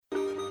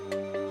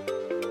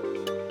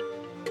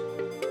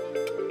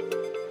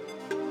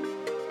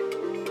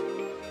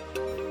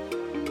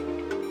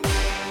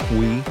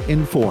we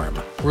inform.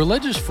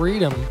 Religious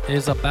freedom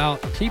is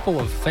about people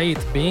of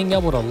faith being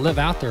able to live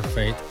out their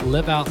faith,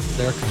 live out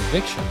their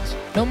convictions,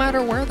 no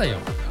matter where they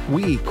are.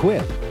 We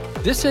equip.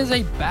 This is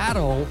a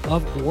battle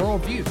of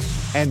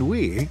worldviews. And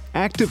we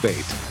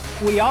activate.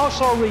 We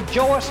also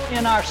rejoice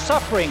in our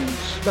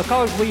sufferings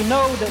because we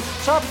know that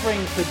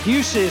suffering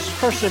produces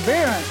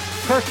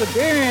perseverance,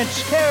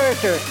 perseverance,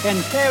 character,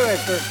 and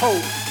character,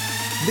 hope.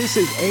 This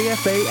is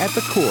AFA at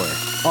the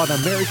Core on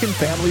American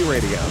Family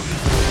Radio.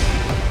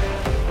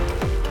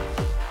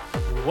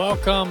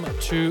 Welcome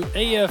to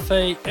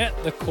AFA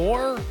at the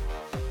Core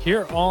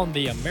here on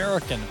the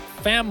American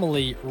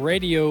Family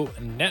Radio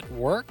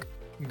Network.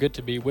 Good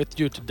to be with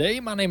you today.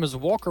 My name is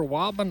Walker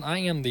Wildman. I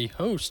am the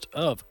host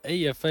of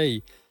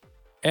AFA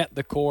at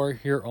the Core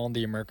here on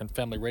the American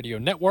Family Radio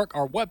Network.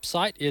 Our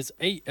website is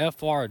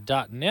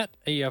afr.net,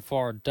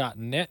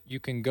 afr.net. You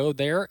can go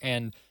there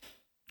and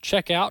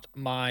check out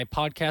my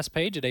podcast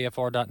page at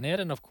afr.net.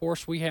 And of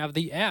course, we have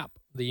the app,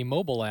 the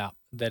mobile app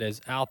that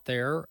is out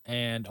there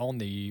and on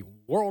the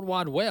World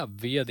Wide Web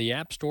via the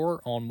App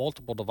Store on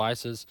multiple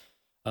devices.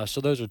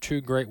 So those are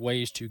two great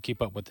ways to keep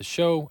up with the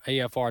show,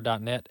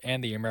 afr.net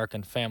and the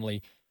American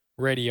Family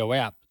Radio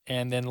app.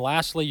 And then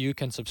lastly, you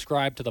can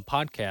subscribe to the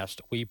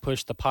podcast. We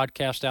push the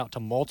podcast out to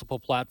multiple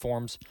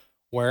platforms.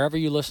 Wherever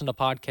you listen to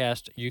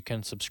podcasts, you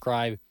can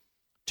subscribe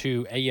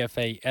to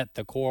AFA at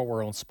the Core.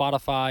 We're on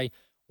Spotify.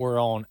 We're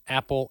on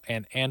Apple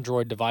and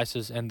Android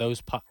devices and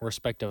those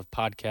respective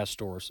podcast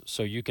stores.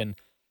 So you can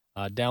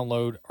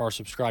download or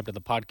subscribe to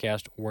the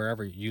podcast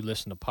wherever you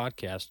listen to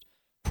podcasts.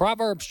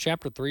 Proverbs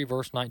chapter 3,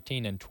 verse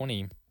 19 and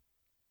 20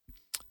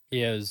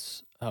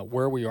 is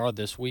where we are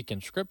this week in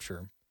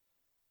Scripture.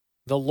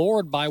 The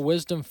Lord by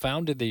wisdom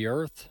founded the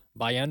earth.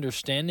 By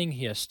understanding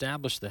he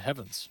established the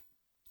heavens.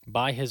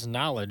 By his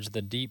knowledge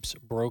the deeps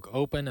broke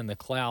open and the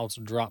clouds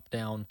dropped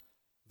down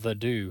the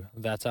dew.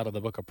 That's out of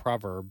the book of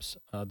Proverbs.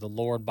 The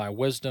Lord by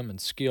wisdom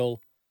and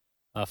skill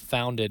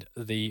founded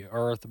the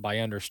earth. By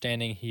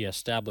understanding he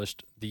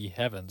established the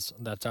heavens.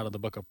 That's out of the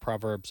book of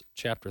Proverbs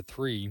chapter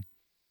 3.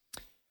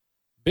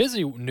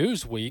 Busy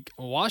news week.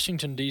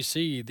 Washington,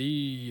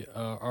 D.C.,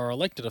 our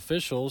elected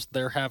officials,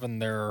 they're having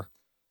their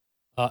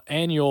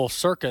annual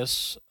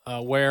circus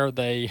where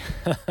they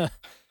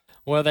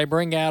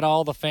bring out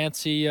all the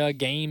fancy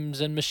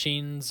games and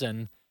machines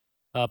and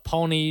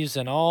ponies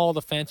and all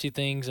the fancy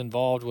things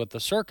involved with the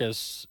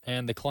circus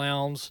and the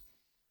clowns.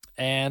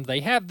 And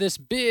they have this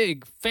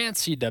big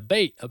fancy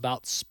debate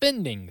about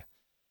spending.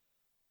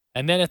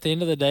 And then at the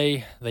end of the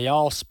day, they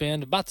all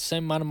spend about the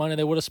same amount of money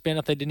they would have spent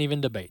if they didn't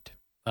even debate.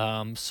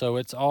 So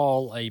it's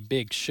all a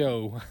big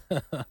show.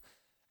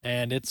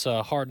 And it's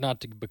hard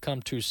not to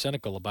become too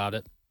cynical about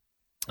it.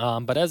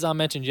 But as I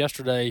mentioned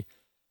yesterday,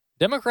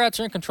 Democrats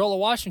are in control of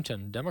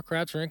Washington.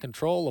 Democrats are in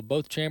control of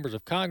both chambers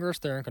of Congress.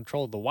 They're in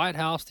control of the White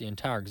House, the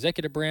entire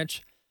executive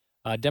branch.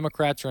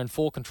 Democrats are in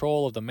full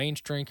control of the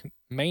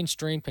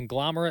mainstream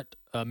conglomerate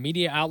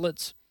media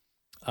outlets,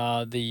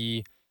 all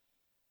the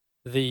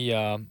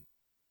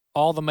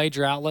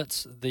major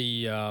outlets,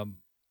 the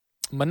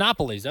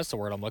monopolies. That's the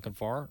word I'm looking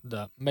for.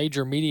 The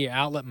major media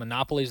outlet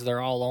monopolies.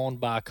 They're all owned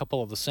by a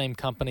couple of the same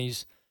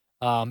companies.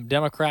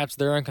 Democrats,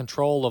 they're in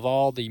control of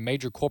all the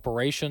major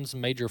corporations,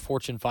 major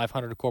Fortune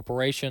 500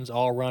 corporations,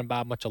 all run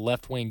by a bunch of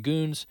left-wing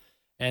goons.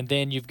 And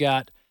then you've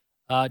got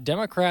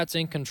Democrats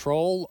in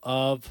control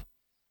of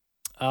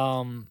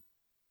all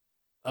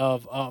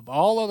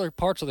other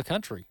parts of the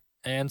country.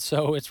 And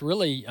so it's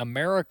really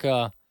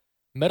America,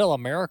 middle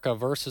America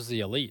versus the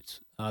elites.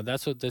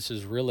 That's what this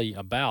is really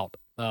about.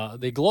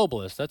 The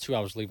globalists, that's who I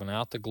was leaving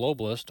out, the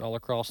globalists all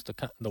across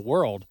the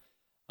world,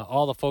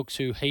 all the folks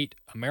who hate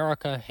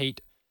America,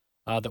 hate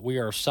that we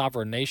are a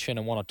sovereign nation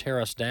and want to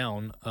tear us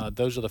down.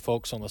 Those are the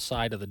folks on the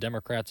side of the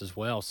Democrats as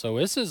well. So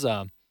this is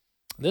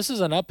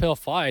an uphill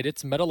fight.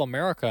 It's middle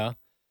America.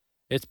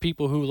 It's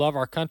people who love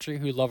our country,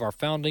 who love our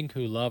founding,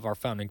 who love our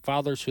founding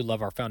fathers, who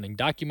love our founding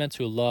documents,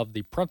 who love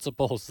the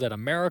principles that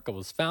America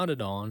was founded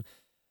on.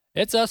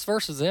 It's us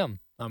versus them.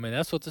 I mean,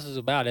 that's what this is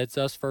about. It's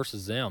us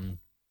versus them.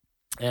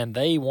 And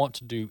they want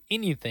to do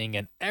anything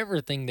and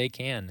everything they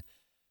can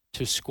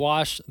to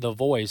squash the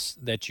voice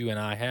that you and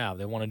I have.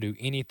 They want to do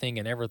anything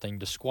and everything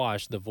to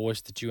squash the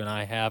voice that you and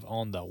I have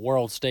on the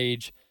world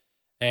stage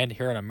and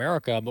here in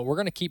America. But we're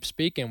going to keep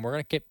speaking. We're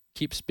going to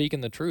keep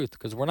speaking the truth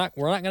because we're not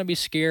going to be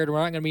scared. We're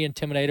not going to be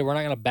intimidated. We're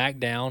not going to back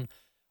down.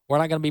 We're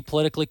not going to be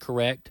politically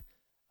correct.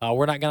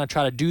 We're not going to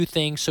try to do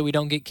things so we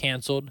don't get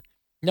canceled.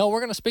 No,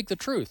 we're going to speak the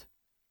truth.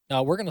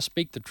 We're going to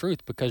speak the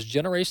truth because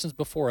generations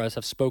before us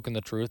have spoken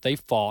the truth. They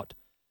fought.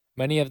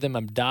 Many of them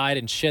have died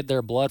and shed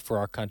their blood for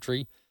our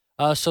country.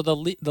 So the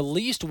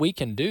least we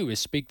can do is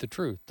speak the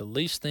truth. The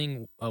least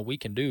thing we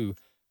can do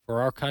for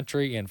our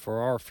country and for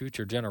our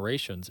future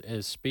generations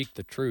is speak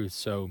the truth.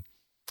 So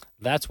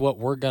that's what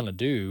we're going to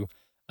do.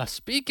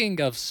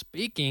 Speaking of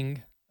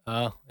speaking,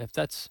 if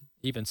that's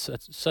even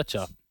such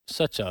a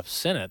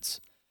sentence,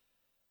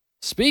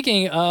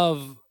 speaking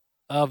of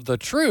the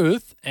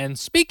truth and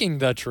speaking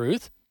the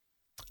truth,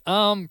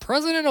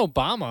 President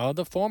Obama,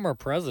 the former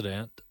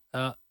president,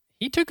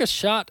 he took a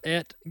shot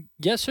at,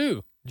 guess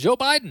who? Joe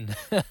Biden.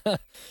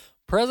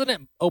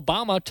 President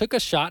Obama took a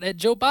shot at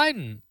Joe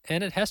Biden,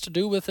 and it has to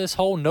do with this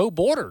whole no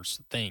borders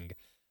thing.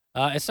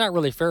 It's not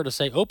really fair to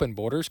say open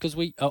borders because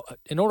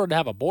in order to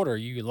have a border,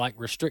 you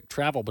restrict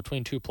travel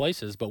between two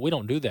places, but we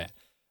don't do that.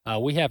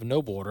 We have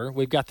no border.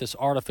 We've got this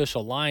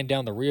artificial line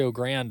down the Rio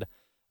Grande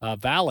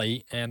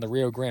Valley and the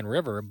Rio Grande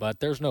River, but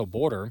there's no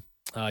border.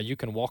 You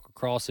can walk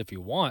across if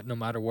you want, no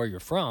matter where you're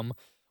from.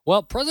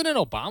 Well, President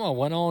Obama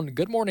went on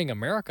Good Morning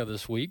America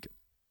this week,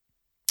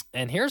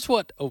 and here's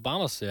what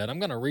Obama said. I'm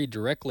going to read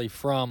directly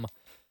from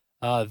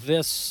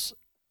this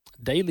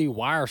Daily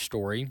Wire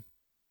story.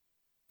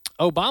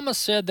 Obama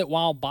said that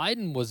while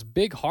Biden was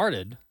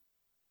big-hearted,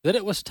 that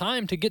it was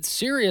time to get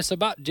serious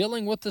about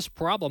dealing with this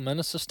problem in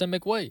a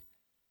systemic way,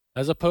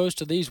 as opposed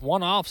to these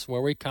one-offs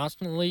where we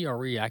constantly are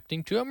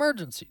reacting to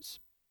emergencies.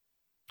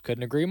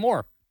 Couldn't agree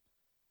more.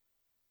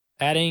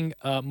 Adding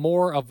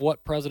more of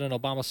what President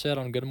Obama said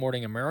on Good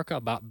Morning America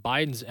about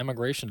Biden's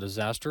immigration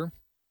disaster.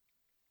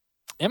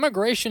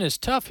 Immigration is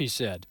tough, he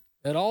said.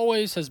 It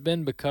always has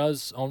been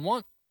because,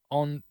 on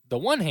the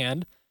one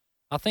hand,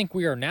 I think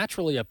we are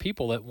naturally a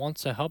people that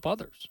wants to help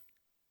others.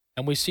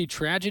 And we see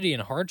tragedy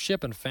and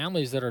hardship in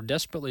families that are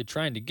desperately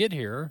trying to get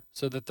here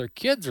so that their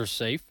kids are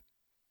safe.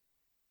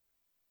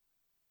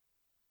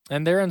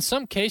 And they're in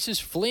some cases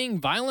fleeing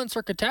violence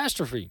or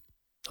catastrophe,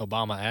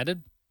 Obama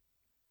added.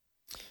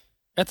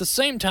 At the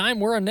same time,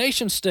 we're a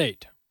nation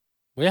state.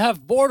 We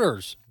have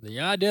borders. The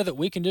idea that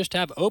we can just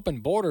have open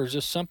borders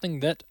is something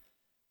that,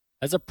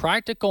 as a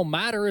practical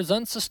matter, is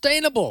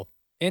unsustainable.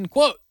 End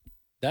quote.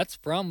 That's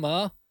from,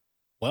 Barack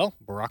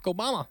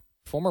Obama,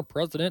 former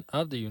president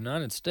of the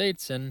United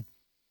States. And,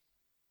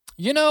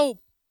 do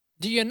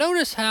you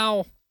notice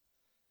how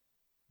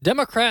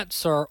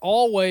Democrats are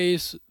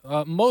always,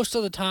 most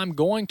of the time,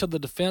 going to the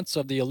defense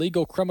of the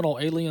illegal criminal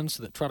aliens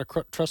that try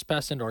to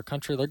trespass into our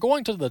country? They're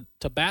going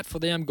to bat for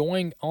them,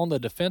 going on the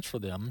defense for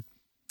them.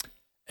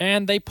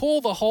 And they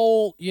pull the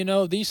whole,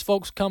 these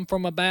folks come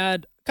from a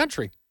bad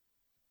country.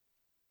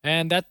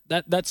 And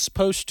that's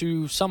supposed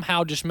to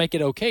somehow just make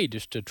it okay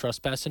just to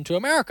trespass into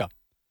America.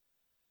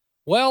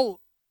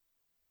 Well,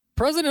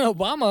 President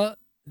Obama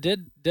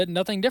did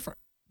nothing different,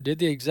 did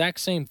the exact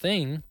same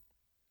thing.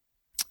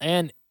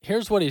 And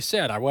here's what he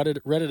said. I read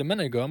it a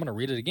minute ago. I'm going to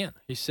read it again.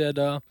 He said,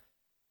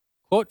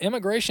 quote,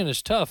 immigration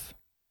is tough.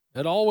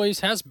 It always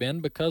has been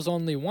because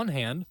on the one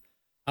hand,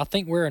 I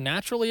think we're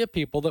naturally a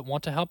people that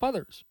want to help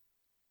others.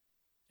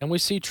 And we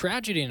see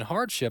tragedy and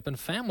hardship in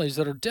families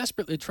that are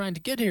desperately trying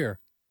to get here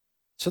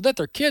so that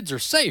their kids are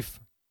safe.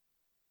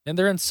 And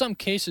they're in some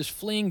cases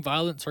fleeing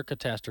violence or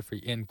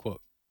catastrophe, end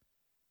quote.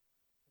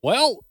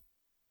 Well,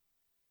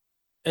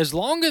 as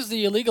long as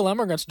the illegal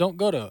immigrants don't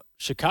go to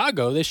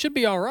Chicago, they should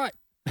be all right.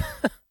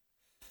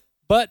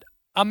 But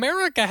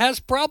America has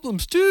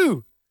problems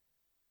too.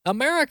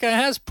 America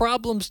has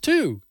problems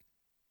too.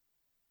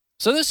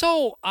 So this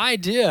whole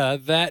idea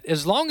that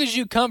as long as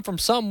you come from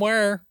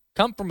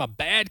a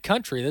bad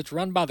country that's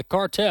run by the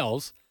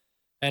cartels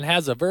and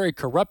has a very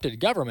corrupted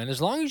government,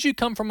 as long as you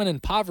come from an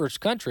impoverished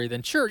country,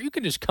 then sure, you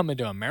can just come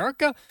into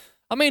America.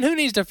 I mean, who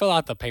needs to fill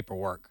out the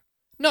paperwork?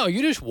 No,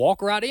 you just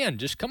walk right in.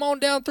 Just come on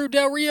down through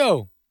Del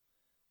Rio.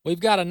 We've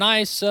got a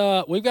nice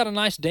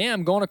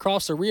dam going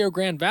across the Rio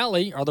Grande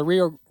Valley or the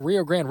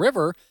Rio Grande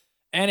River,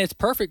 and it's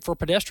perfect for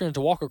pedestrians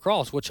to walk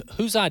across.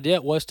 Whose idea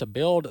it was to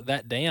build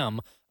that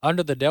dam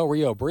under the Del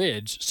Rio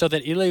Bridge so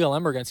that illegal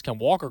immigrants can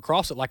walk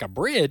across it like a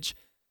bridge?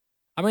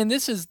 I mean,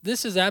 this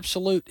is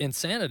absolute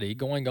insanity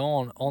going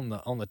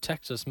on the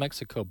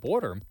Texas-Mexico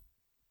border.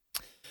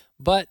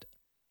 But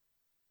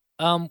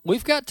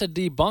we've got to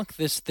debunk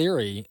this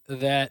theory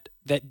that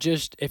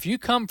just if you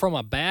come from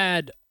a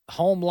bad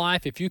home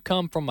life, if you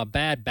come from a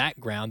bad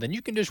background, then you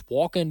can just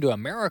walk into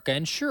America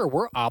and sure,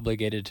 we're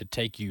obligated to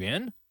take you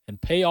in and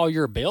pay all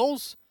your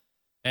bills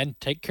and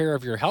take care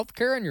of your health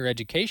care and your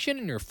education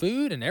and your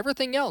food and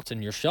everything else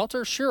and your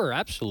shelter. Sure,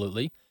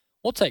 absolutely.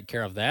 We'll take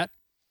care of that.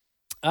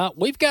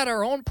 We've got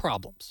our own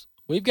problems.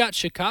 We've got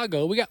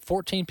Chicago. We got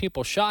 14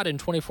 people shot in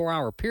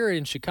 24-hour period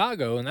in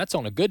Chicago, and that's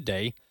on a good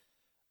day.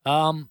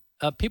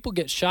 People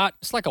get shot.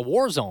 It's like a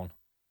war zone.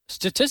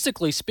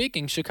 Statistically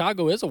speaking,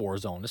 Chicago is a war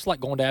zone. It's like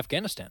going to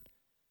Afghanistan.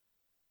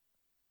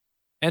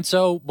 And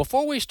so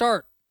before we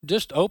start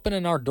just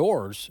opening our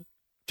doors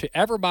to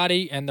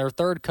everybody and their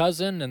third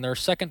cousin and their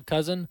second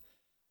cousin,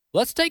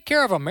 let's take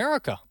care of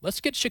America. Let's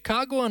get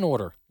Chicago in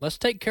order. Let's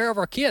take care of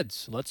our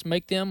kids. Let's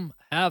make them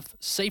have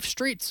safe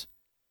streets.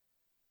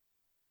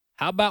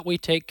 How about we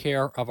take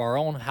care of our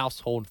own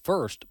household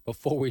first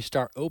before we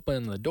start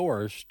opening the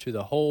doors to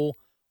the whole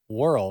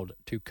world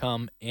to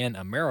come in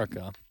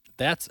America?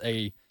 That's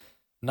a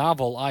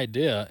novel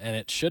idea, and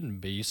it shouldn't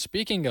be.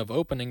 Speaking of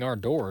opening our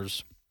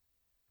doors,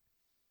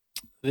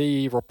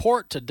 the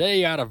report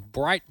today out of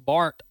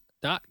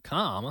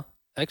Breitbart.com,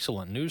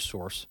 excellent news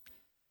source,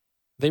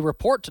 the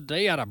report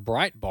today out of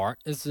Breitbart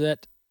is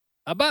that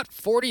about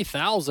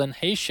 40,000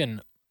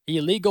 Haitian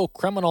illegal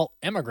criminal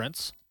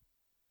immigrants,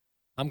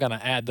 I'm going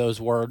to add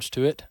those words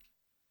to it,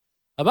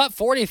 about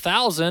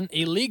 40,000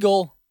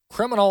 illegal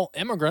criminal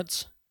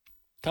immigrants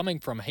coming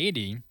from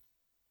Haiti,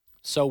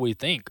 so we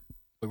think,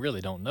 we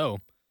really don't know,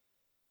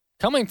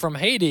 coming from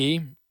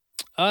Haiti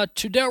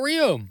to Del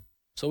Rio.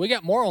 So we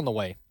got more on the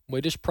way.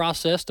 We just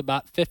processed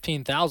about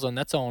 15,000.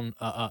 That's on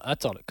a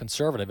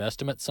conservative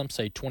estimate. Some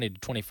say 20 to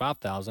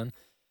 25,000.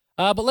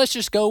 But let's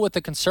just go with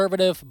the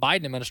conservative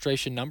Biden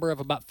administration number of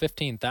about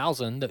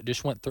 15,000 that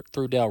just went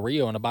through Del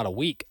Rio in about a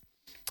week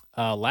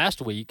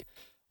last week.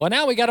 Well,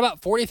 now we got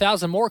about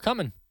 40,000 more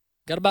coming.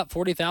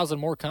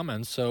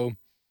 So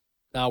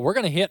we're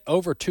going to hit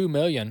over 2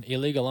 million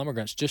illegal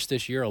immigrants just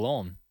this year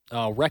alone.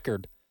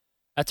 Record.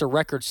 That's a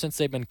record since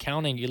they've been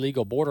counting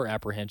illegal border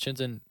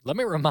apprehensions. And let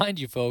me remind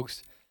you,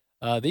 folks,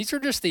 these are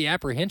just the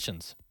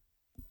apprehensions.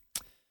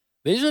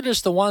 These are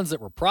just the ones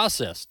that were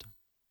processed.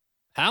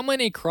 How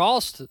many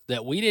crossed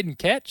that we didn't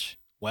catch?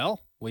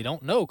 Well, we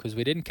don't know because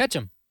we didn't catch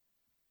them.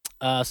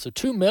 So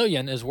 2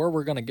 million is where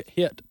we're going to get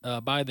hit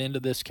by the end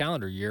of this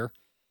calendar year.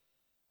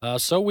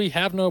 So we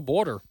have no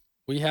border.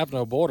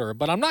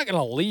 But I'm not going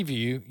to leave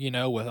you,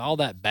 with all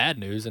that bad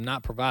news and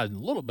not provide a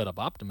little bit of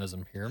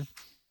optimism here.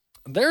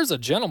 There's a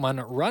gentleman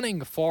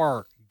running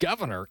for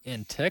governor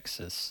in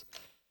Texas,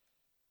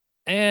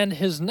 and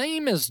his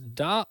name is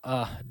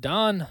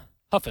Don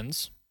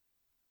Huffins.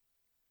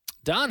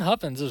 Don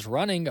Huffins is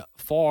running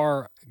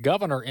for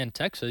governor in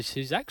Texas.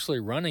 He's actually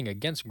running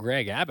against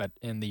Greg Abbott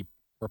in the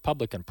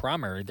Republican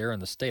primary there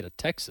in the state of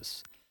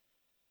Texas.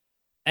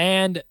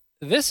 And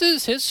this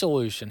is his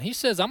solution. He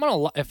says,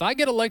 if I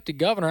get elected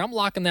governor, I'm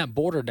locking that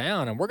border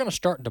down, and we're going to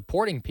start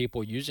deporting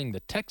people using the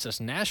Texas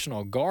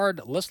National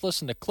Guard. Let's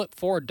listen to clip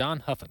 4,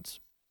 Don Huffins.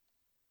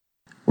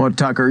 Well,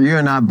 Tucker, you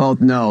and I both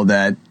know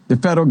that the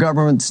federal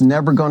government's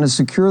never going to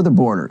secure the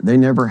border. They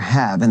never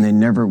have, and they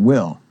never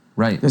will.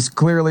 Right. This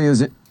clearly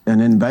is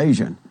an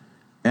invasion.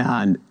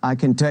 And I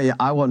can tell you,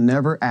 I will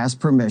never ask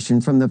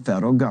permission from the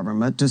federal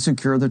government to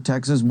secure the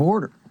Texas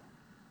border.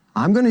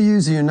 I'm going to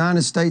use the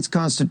United States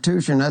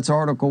Constitution, that's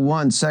Article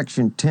 1,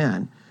 Section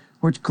 10,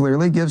 which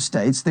clearly gives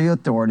states the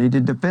authority to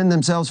defend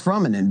themselves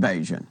from an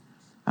invasion.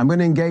 I'm going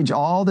to engage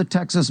all the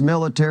Texas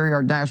military,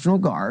 our National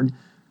Guard,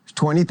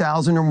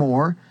 20,000 or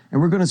more, and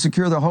we're going to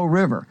secure the whole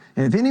river.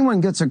 And if anyone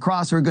gets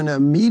across, we're going to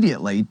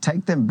immediately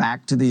take them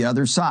back to the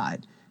other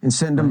side and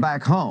send them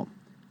back home.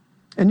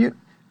 And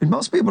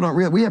most people don't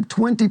realize, we have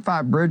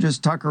 25 bridges,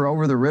 Tucker,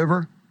 over the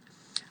river.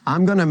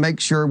 I'm going to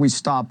make sure we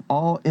stop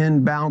all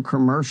inbound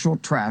commercial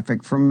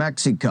traffic from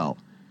Mexico.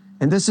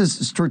 And this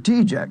is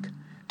strategic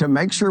to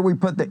make sure we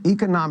put the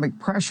economic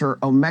pressure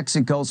on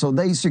Mexico so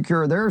they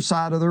secure their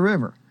side of the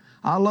river.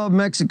 I love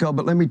Mexico,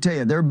 but let me tell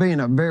you, they're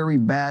being a very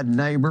bad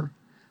neighbor.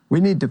 We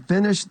need to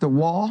finish the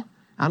wall.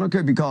 I don't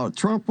care if you call it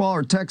Trump wall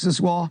or Texas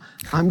wall.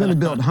 I'm going to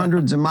build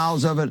hundreds of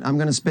miles of it. I'm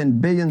going to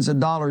spend billions of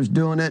dollars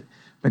doing it,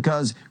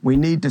 because we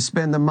need to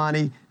spend the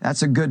money.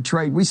 That's a good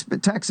trade.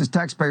 Texas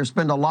taxpayers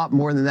spend a lot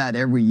more than that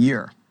every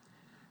year.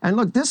 And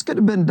look, this could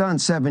have been done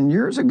 7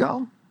 years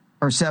ago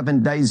or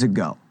 7 days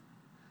ago.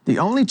 The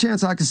only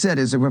chance, like I said,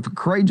 is if a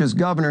courageous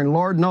governor, and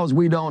Lord knows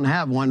we don't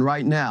have one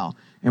right now,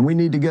 and we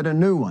need to get a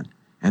new one.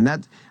 And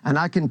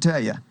I can tell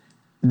you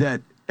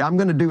that I'm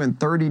going to do in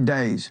 30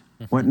 days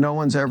what no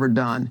one's ever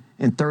done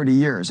in 30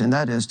 years, and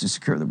that is to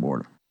secure the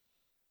border.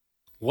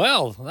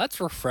 Well, that's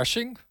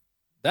refreshing.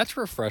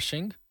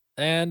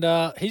 And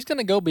he's going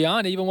to go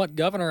beyond even what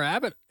Governor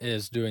Abbott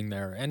is doing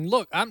there. And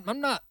look, I'm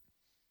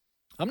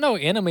no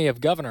enemy of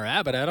Governor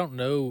Abbott. I don't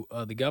know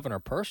the governor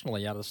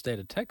personally out of the state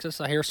of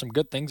Texas. I hear some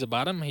good things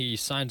about him. He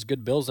signs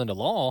good bills into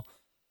law.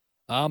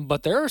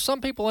 But there are some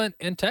people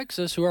in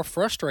Texas who are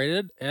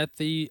frustrated at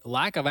the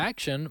lack of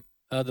action,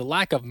 the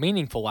lack of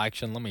meaningful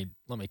action. Let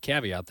me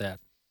caveat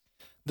that.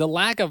 The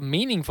lack of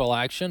meaningful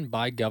action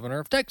by Governor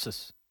of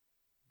Texas,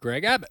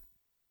 Greg Abbott.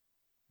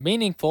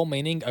 Meaningful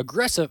meaning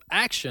aggressive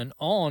action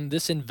on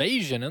this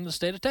invasion in the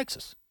state of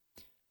Texas.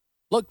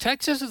 Look,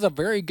 Texas is a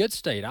very good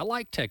state. I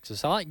like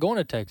Texas. I like going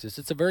to Texas.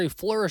 It's a very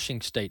flourishing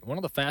state, one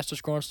of the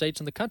fastest growing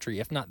states in the country,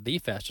 if not the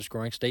fastest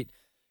growing state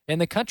in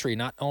the country,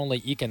 not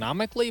only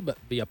economically, but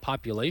via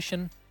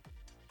population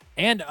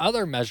and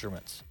other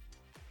measurements.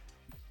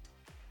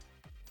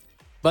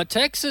 But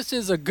Texas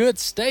is a good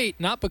state,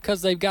 not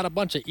because they've got a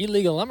bunch of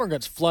illegal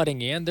immigrants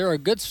flooding in. They're a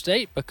good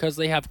state because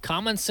they have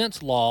common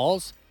sense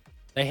laws.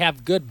 They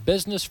have good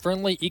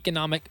business-friendly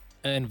economic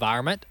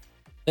environment.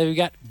 They've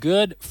got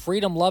good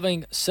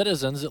freedom-loving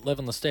citizens that live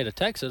in the state of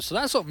Texas. So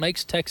that's what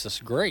makes Texas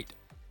great.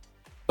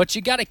 But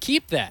you got to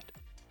keep that.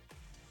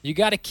 You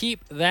got to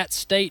keep that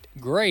state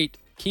great,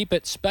 keep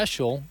it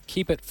special,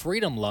 keep it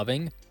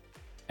freedom-loving.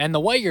 And the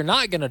way you're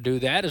not going to do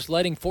that is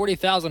letting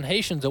 40,000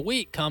 Haitians a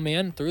week come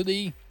in through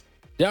the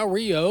Del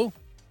Rio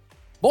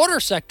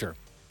border sector.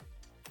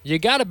 You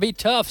got to be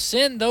tough.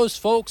 Send those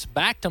folks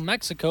back to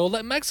Mexico.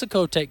 Let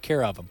Mexico take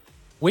care of them.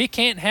 We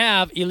can't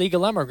have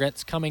illegal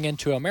immigrants coming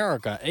into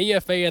America.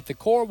 AFA at the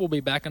Core will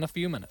be back in a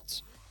few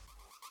minutes.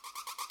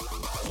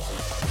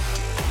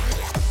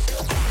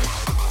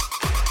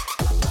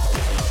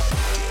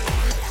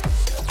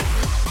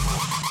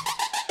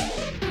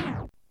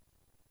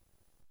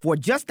 For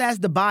just as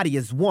the body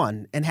is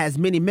one and has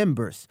many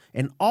members,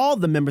 and all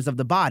the members of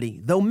the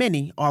body, though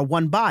many, are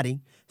one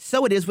body,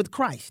 so it is with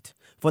Christ.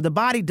 For the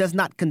body does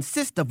not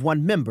consist of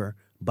one member,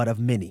 but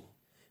of many.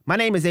 My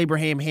name is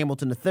Abraham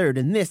Hamilton III,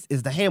 and this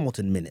is the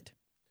Hamilton Minute.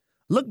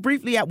 Look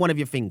briefly at one of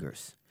your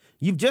fingers.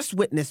 You've just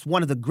witnessed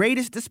one of the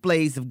greatest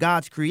displays of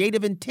God's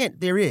creative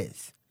intent there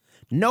is.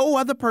 No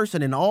other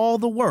person in all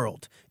the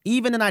world,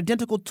 even an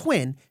identical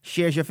twin,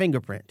 shares your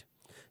fingerprint.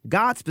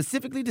 God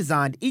specifically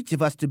designed each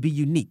of us to be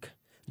unique.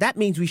 That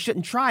means we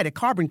shouldn't try to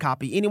carbon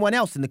copy anyone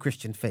else in the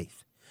Christian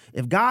faith.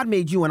 If God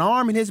made you an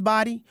arm in his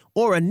body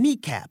or a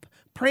kneecap,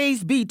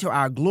 praise be to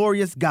our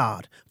glorious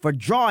God for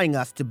drawing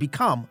us to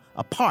become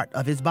a part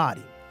of his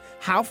body.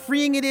 How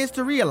freeing it is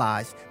to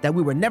realize that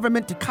we were never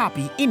meant to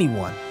copy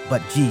anyone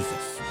but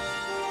Jesus.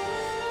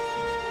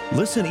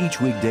 Listen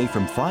each weekday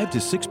from 5 to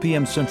 6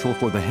 p.m. Central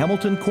for the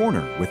Hamilton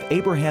Corner with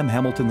Abraham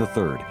Hamilton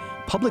III,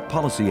 Public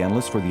Policy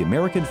Analyst for the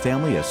American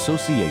Family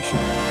Association.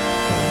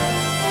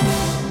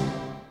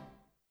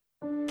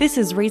 This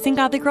is Raising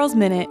Godly Girls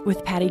Minute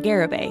with Patty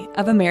Garibay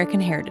of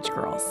American Heritage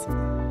Girls.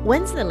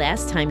 When's the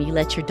last time you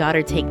let your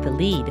daughter take the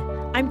lead?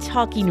 I'm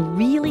talking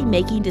really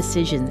making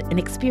decisions and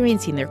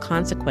experiencing their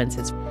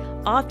consequences.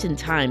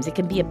 Oftentimes, it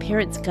can be a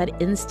parent's gut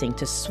instinct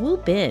to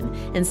swoop in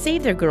and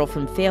save their girl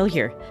from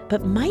failure.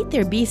 But might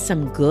there be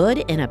some good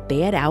in a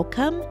bad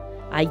outcome?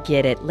 I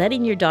get it.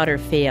 Letting your daughter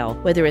fail,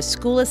 whether a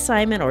school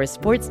assignment or a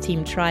sports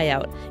team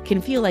tryout, can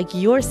feel like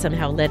you're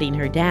somehow letting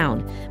her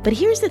down. But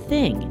here's the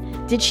thing.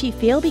 Did she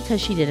fail because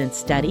she didn't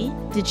study?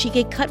 Did she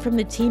get cut from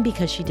the team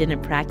because she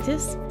didn't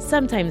practice?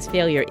 Sometimes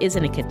failure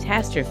isn't a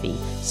catastrophe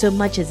so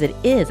much as it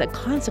is a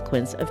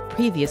consequence of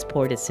previous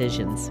poor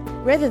decisions.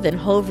 Rather than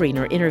hovering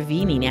or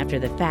intervening after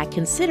the fact,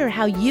 consider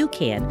how you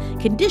can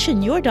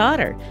condition your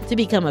daughter to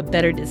become a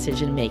better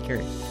decision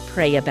maker.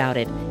 Pray about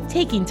it.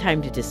 Taking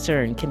time to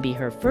discern can be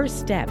her first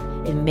step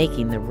in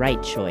making the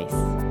right choice.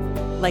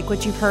 Like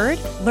what you've heard?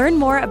 Learn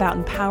more about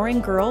empowering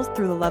girls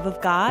through the love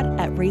of God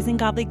at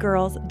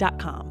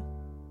raisinggodlygirls.com.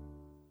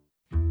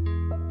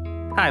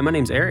 Hi, my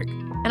name's Eric.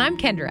 And I'm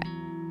Kendra.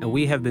 And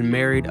we have been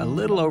married a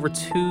little over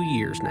 2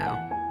 years now.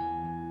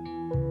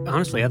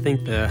 Honestly, I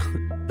think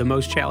the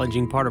most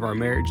challenging part of our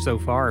marriage so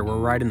far, we're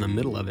right in the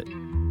middle of it.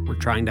 We're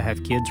trying to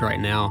have kids right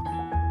now.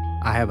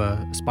 I have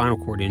a spinal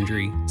cord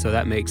injury, so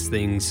that makes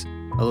things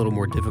a little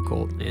more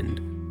difficult. And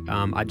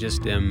I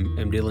just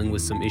am dealing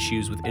with some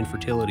issues with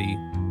infertility.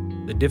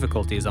 The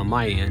difficulty is on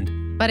my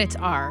end. But it's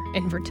our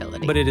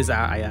infertility. But it is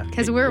our, yeah.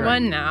 Because we're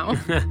one now.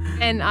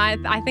 And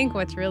I think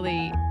what's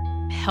really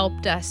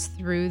helped us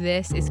through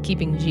this is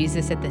keeping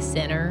Jesus at the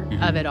center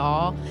of it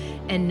all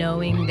and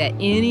knowing that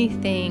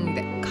anything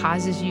that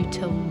causes you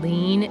to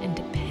lean and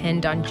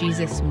depend on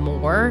Jesus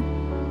more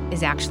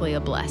is actually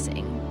a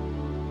blessing.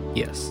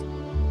 Yes.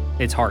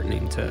 It's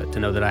heartening to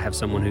know that I have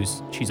someone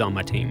she's on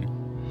my team.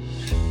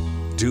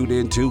 Tune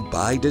into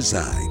By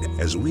Design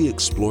as we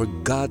explore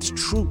God's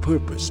true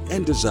purpose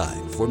and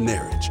design for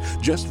marriage.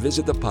 Just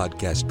visit the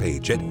podcast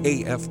page at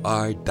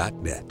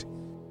afr.net.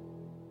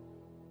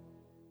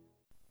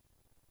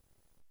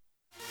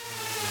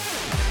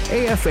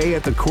 AFA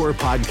at the Core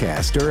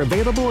podcast are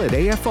available at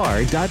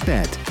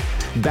afr.net.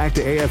 Back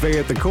to AFA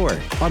at the Core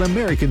on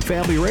American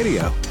Family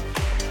Radio.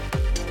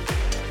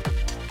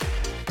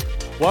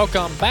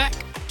 Welcome back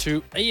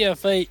to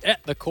AFA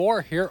at the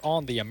Core here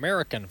on the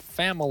American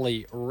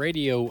Family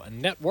Radio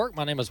Network.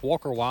 My name is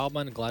Walker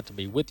Wildman. Glad to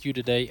be with you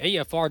today.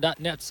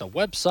 AFR.net's a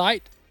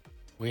website.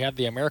 We have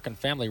the American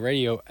Family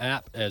Radio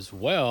app as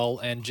well.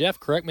 And Jeff,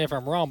 correct me if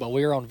I'm wrong, but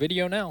we are on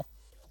video now.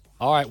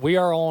 All right, we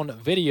are on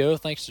video.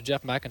 Thanks to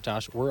Jeff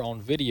McIntosh, we're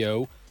on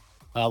video.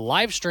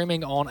 Live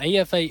streaming on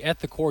AFA at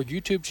the Core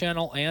YouTube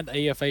channel and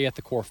AFA at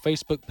the Core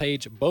Facebook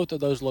page. Both of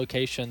those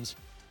locations.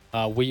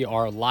 We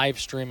are live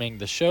streaming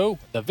the show,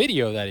 the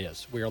video that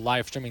is. We are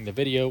live streaming the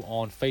video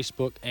on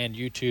Facebook and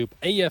YouTube.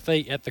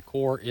 AFA at the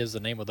Core is the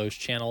name of those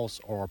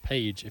channels or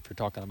page if you're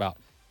talking about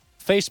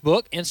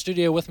Facebook. In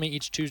studio with me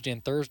each Tuesday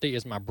and Thursday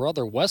is my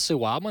brother Wesley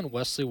Wildman.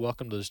 Wesley,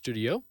 welcome to the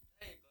studio.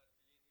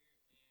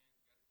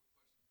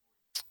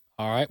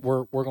 All right,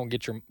 we're gonna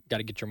get your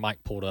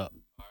mic pulled up.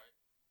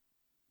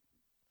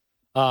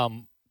 All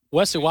right.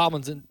 Wesley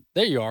Wildman's in.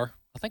 There you are.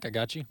 I think I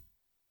got you.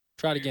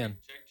 Try it again.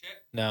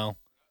 Check. No.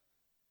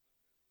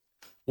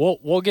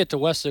 We'll get to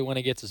Wesley when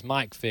he gets his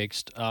mic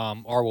fixed,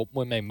 or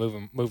we may move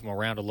him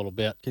around a little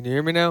bit. Can you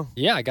hear me now?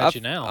 Yeah, I got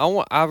you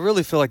now. I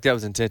really feel like that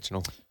was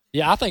intentional.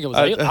 Yeah, I think it was.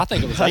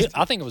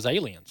 I think it was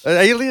aliens.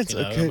 Aliens. You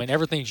know? Okay. I mean,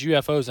 everything's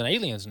UFOs and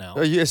aliens now.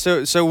 Yeah.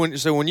 So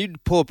when you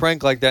pull a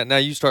prank like that, now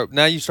you start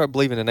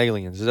believing in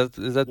aliens. Is that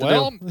the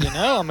deal?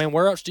 Well, I mean,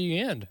 where else do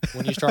you end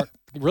when you start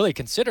really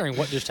considering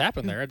what just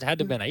happened there? It had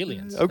to have been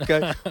aliens.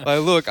 Okay.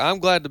 Look, I'm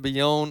glad to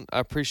be on. I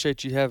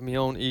appreciate you having me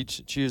on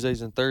each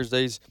Tuesdays and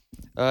Thursdays.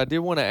 I did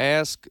want to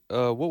ask,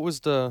 what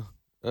was the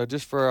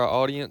just for our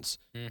audience,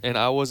 and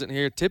I wasn't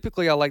here.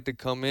 Typically, I like to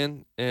come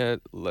in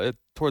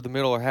toward the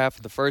middle or half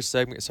of the first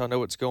segment so I know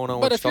what's going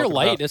on. But if you're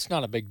late, it's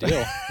not a big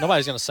deal.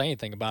 Nobody's going to say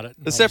anything about it.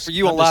 Except for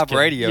you on live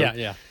radio.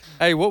 Yeah.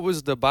 Hey, what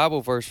was the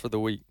Bible verse for the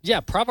week? Yeah,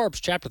 Proverbs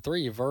chapter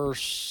 3,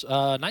 verse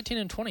 19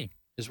 and 20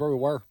 is where we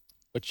were,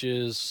 which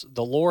is,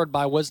 the Lord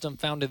by wisdom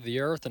founded the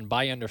earth, and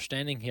by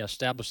understanding he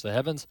established the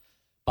heavens.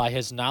 By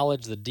his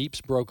knowledge the deeps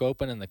broke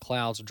open, and the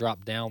clouds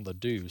dropped down the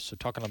dew. So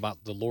talking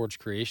about the Lord's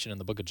creation in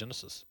the book of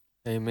Genesis.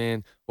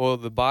 Amen. Well,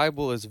 the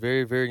Bible is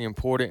very, very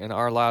important in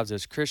our lives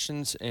as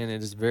Christians, and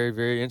it is very,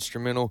 very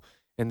instrumental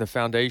in the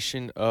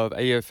foundation of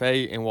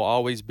AFA, and will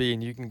always be.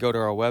 And you can go to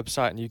our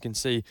website and you can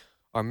see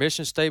our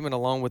mission statement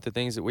along with the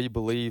things that we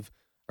believe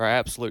are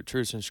absolute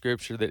truths in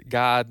Scripture that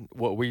guide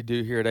what we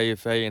do here at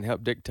AFA and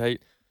help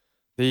dictate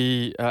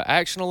the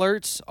action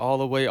alerts all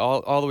the way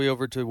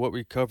over to what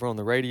we cover on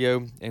the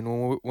radio.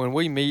 And when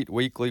we meet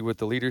weekly with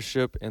the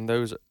leadership and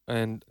those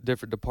and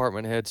different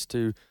department heads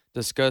to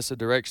discuss the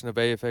direction of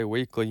AFA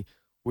weekly,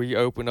 we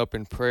open up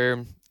in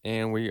prayer,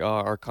 and we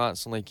are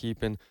constantly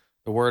keeping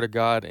the Word of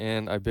God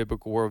and a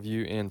biblical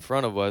worldview in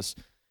front of us.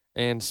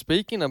 And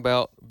speaking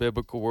about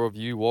biblical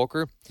worldview,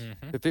 Walker,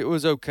 if it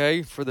was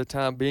okay for the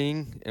time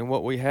being and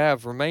what we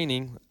have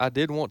remaining, I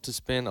did want to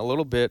spend a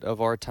little bit of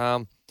our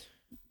time,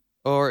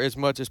 or as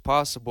much as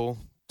possible,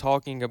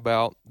 talking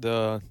about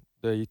the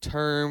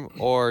term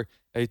or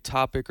a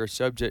topic or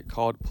subject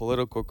called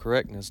political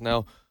correctness.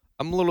 Now,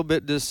 I'm a little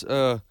bit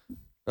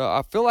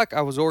I feel like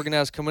I was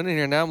organized coming in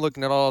here. Now I'm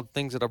looking at all the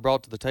things that I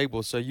brought to the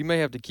table. So you may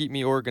have to keep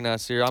me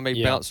organized here. I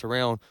may bounce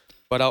around,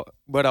 but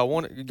I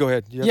want to go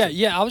ahead.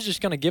 Yeah. I was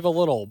just going to give a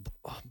little,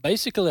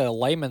 basically a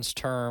layman's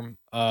term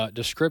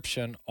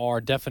description or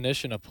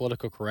definition of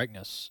political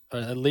correctness, or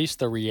at least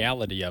the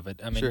reality of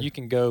it. I mean, you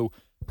can go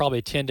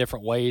probably 10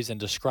 different ways in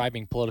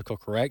describing political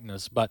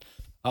correctness, but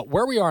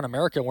where we are in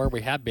America and where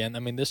we have been, I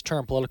mean, this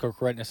term political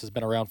correctness has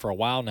been around for a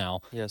while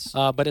now. Yes.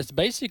 But it's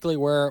basically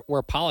where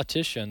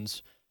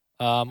politicians,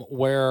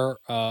 where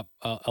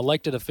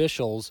elected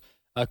officials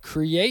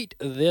create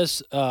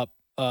this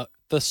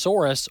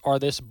thesaurus or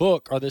this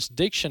book or this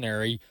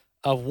dictionary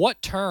of what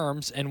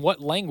terms and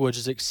what language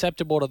is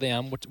acceptable to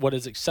them, what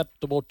is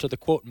acceptable to the,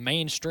 quote,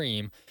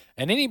 mainstream.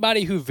 And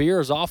anybody who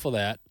veers off of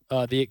that,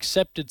 the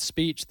accepted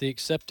speech, the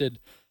accepted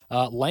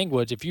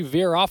language, if you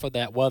veer off of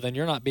that, well, then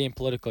you're not being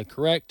politically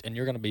correct, and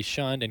you're going to be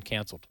shunned and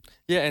canceled.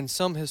 Yeah, and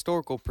some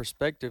historical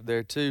perspective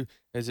there, too,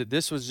 is that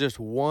this was just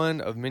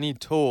one of many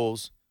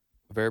tools,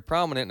 a very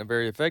prominent and a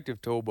very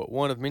effective tool, but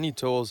one of many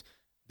tools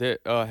that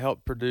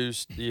helped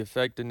produce the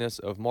effectiveness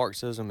of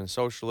Marxism and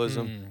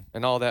socialism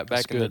and all that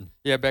back in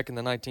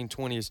the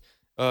 1920s.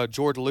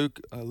 George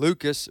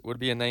Lucas would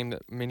be a name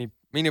that many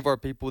of our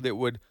people that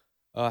would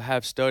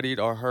have studied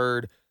or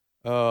heard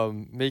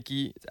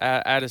Mickey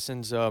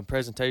Addison's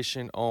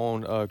presentation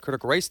on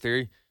critical race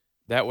theory.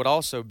 That would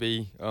also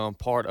be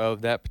part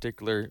of that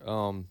particular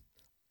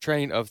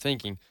train of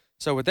thinking.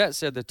 So with that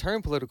said, the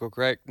term political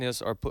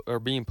correctness or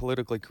being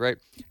politically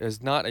correct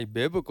is not a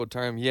biblical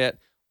term, yet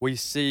we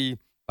see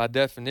by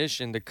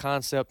definition the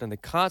concept and the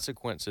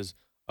consequences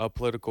of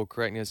political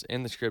correctness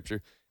in the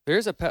Scripture.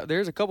 There's a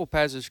couple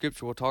passages of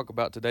Scripture we'll talk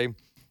about today.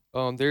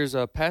 There's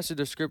a passage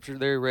of Scripture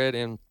there read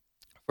in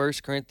 1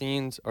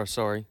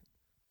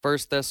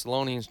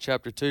 Thessalonians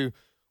chapter 2,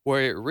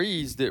 where it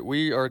reads that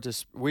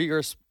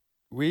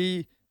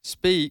we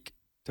speak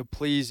to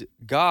please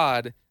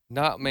God,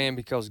 not man,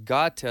 because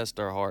God tests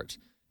our hearts.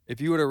 If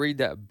you were to read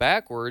that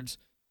backwards,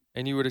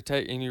 and you were to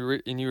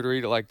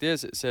read it like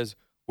this, it says,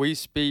 "We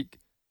speak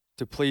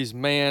to please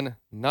man,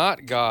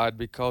 not God,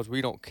 because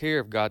we don't care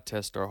if God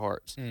tests our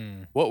hearts."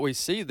 What we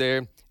see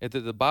there is that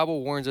the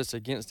Bible warns us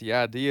against the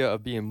idea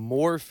of being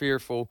more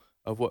fearful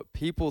of what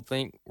people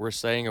think we're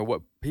saying or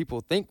what people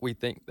think we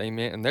think they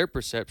meant in their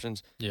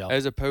perceptions,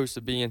 as opposed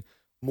to being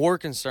more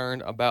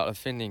concerned about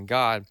offending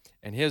God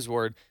and His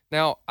Word.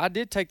 Now, I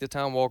did take the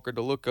time, Walker,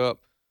 to look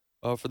up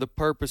for the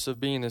purpose of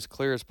being as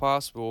clear as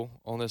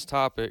possible on this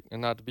topic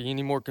and not to be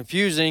any more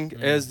confusing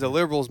as the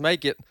liberals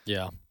make it.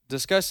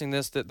 Discussing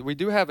this, that we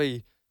do have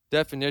a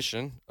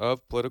definition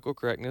of political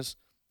correctness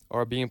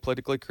or being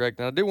politically correct.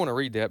 And I do want to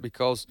read that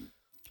because,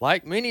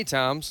 like many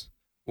times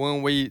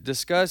when we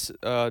discuss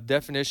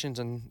definitions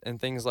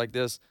and things like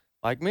this,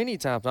 like many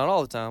times, not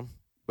all the time,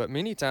 but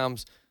many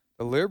times,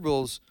 the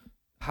liberals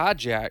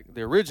hijack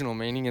the original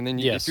meaning. And then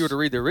if you were to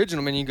read the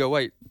original meaning, you go,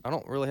 wait, I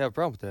don't really have a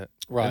problem with that.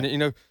 Right.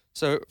 And,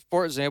 so,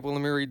 for example,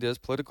 let me read this.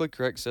 Politically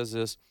correct says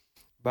this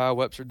by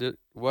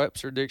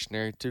Webster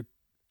Dictionary: to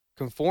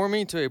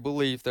conforming to a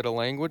belief that a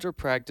language or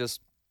practice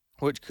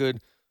which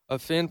could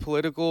offend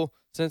political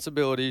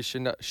sensibilities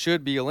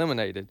should be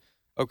eliminated.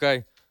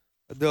 Okay,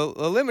 the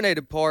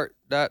eliminated part,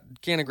 I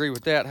can't agree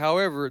with that.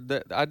 However,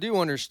 I do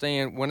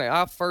understand when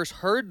I first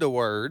heard the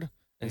word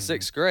in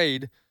sixth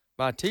grade,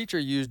 my teacher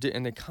used it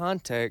in the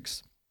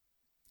context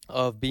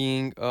of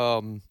being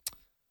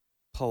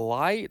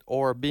polite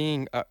or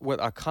being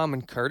with a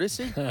common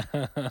courtesy.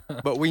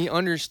 But we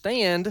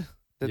understand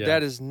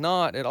that is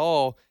not at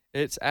all.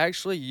 It's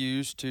actually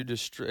used to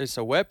destroy. It's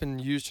a weapon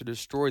used to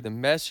destroy the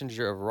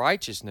messenger of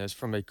righteousness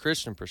from a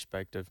Christian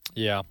perspective.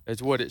 Yeah,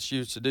 it's what it's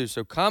used to do.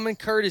 So common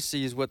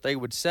courtesy is what they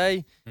would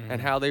say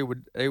and how they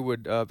would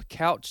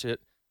couch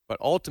it. But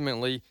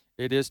ultimately,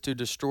 It is to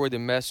destroy the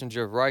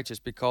messenger of righteousness,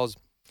 because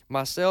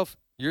myself,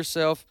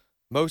 yourself,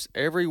 most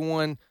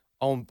everyone,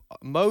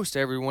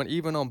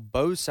 even on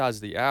both sides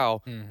of the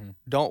aisle,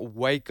 don't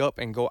wake up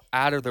and go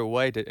out of their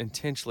way to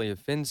intentionally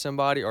offend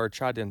somebody or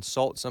try to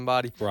insult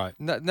somebody. Right.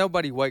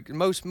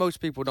 Most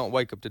people don't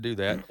wake up to do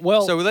that.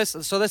 Well, so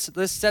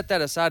let's set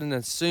that aside and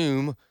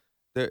assume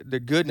the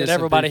goodness that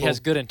everybody of people, has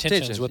good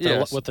intentions with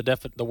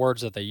the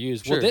words that they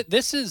use. Sure.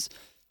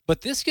 Well,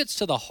 this gets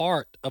to the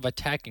heart of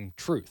attacking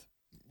truth.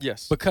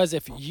 Yes. Because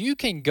if you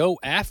can go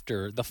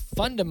after the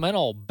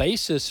fundamental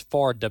basis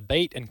for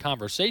debate and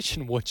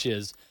conversation, which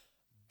is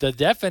the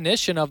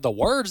definition of the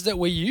words that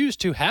we use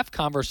to have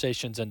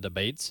conversations and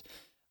debates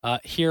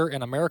here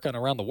in America and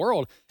around the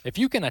world, if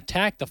you can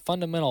attack the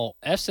fundamental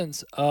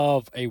essence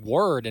of a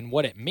word and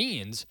what it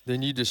means,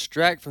 then you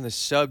distract from the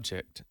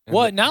subject.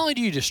 Well, not only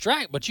do you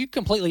distract, but you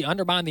completely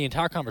undermine the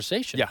entire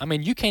conversation. Yeah. I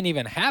mean, you can't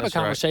even have That's a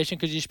conversation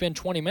because you spend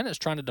 20 minutes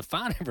trying to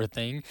define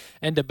everything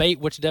and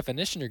debate which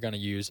definition you're going to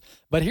use.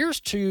 But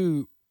here's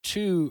two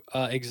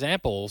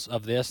examples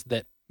of this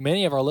that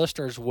many of our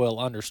listeners will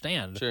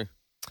understand. Sure.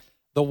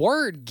 The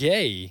word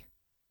gay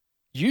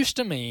used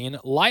to mean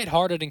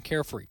lighthearted and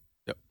carefree.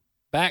 Yep.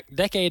 Back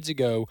decades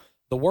ago,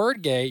 the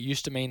word gay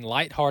used to mean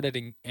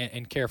lighthearted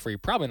and carefree.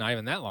 Probably not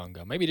even that long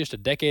ago. Maybe just a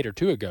decade or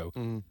two ago.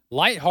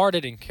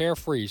 Lighthearted and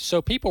carefree.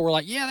 So people were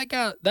like, yeah,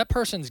 that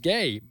person's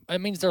gay.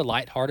 It means they're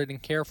lighthearted and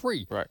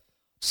carefree. Right.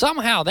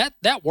 Somehow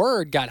that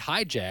word got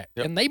hijacked,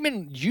 and they've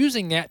been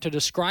using that to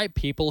describe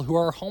people who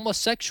are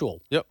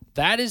homosexual. Yep.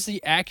 That is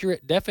the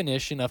accurate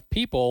definition of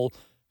people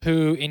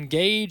who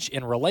engage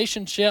in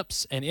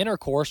relationships and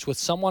intercourse with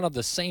someone of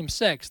the same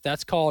sex.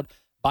 That's called,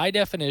 by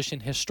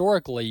definition,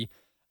 historically,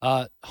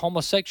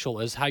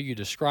 homosexual is how you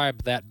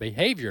describe that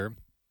behavior.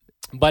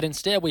 But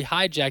instead, we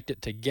hijacked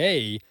it to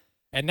gay,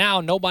 and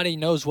now nobody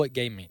knows what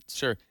gay means.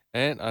 Sure.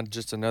 And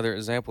just another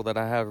example that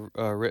I have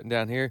written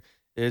down here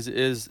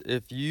is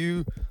if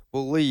you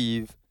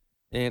believe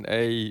in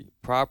a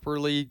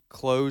properly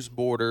closed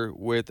border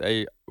with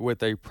a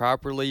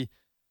properly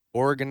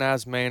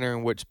organized manner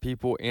in which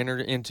people enter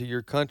into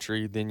your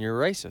country, then you're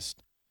racist.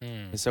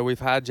 And so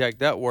we've hijacked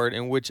that word,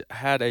 in which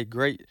had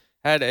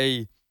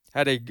obviously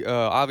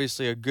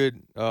a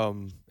good.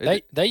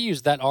 They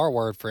use that R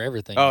word for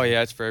everything. Oh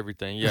yeah, it's for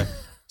everything. Yeah.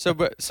 so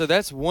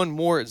that's one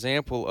more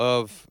example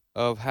of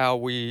how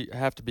we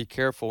have to be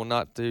careful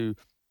not to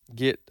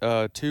get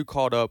too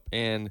caught up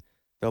in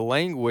the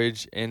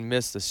language and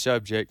miss the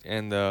subject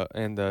and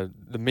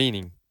the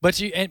meaning. But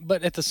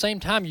at the same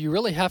time, you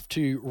really have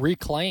to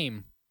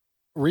reclaim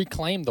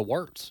the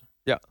words.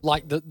 Yeah.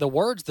 Like the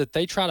words that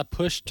they try to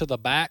push to the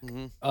back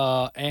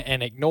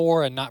and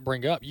ignore and not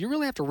bring up. You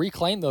really have to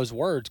reclaim those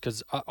words,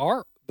 because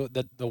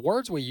the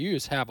words we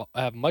use have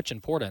much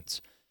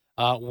importance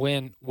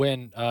when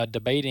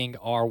debating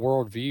our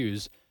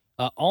worldviews.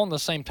 On the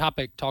same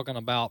topic, talking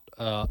about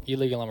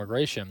illegal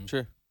immigration.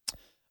 Sure.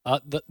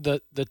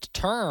 The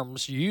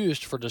terms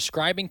used for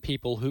describing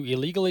people who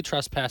illegally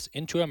trespass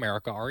into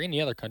America, or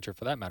any other country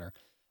for that matter,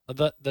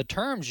 the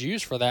terms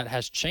used for that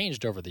has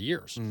changed over the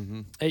years.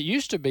 It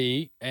used to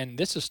be, and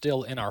this is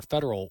still in our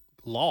federal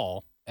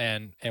law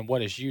and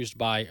what is used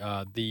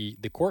by the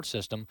court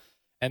system,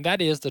 and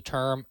that is the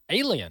term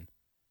alien.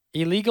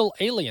 Illegal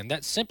alien.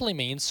 That simply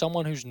means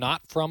someone who's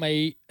not from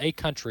a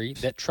country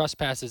that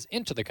trespasses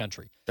into the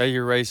country. Hey,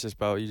 you're racist,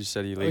 Bo. You just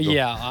said illegal.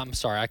 Yeah, I'm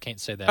sorry. I can't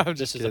say that.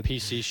 This is a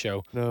PC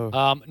show.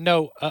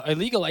 No.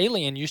 Illegal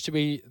alien used to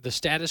be the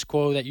status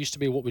quo. That used to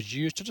be what was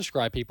used to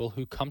describe people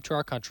who come to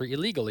our country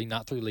illegally,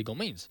 not through legal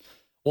means.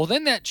 Well,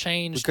 then that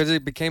changed. Because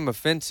it became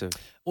offensive.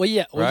 Well,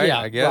 yeah. Right,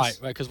 I guess.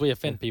 Right, because we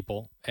offend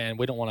people, and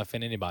we don't want to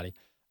offend anybody.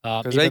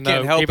 Even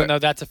though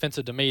that's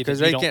offensive to me, because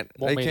they don't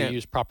want me to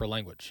use proper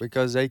language.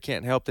 Because they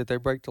can't help that they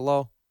break the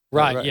law.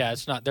 Right. Yeah.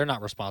 It's not. They're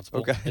not responsible.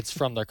 Okay. It's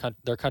from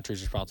their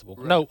country's responsible.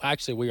 Right. No,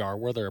 actually, we are.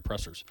 We're their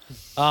oppressors.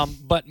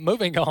 But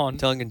moving on.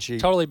 Tongue in cheek.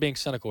 Totally being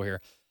cynical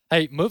here.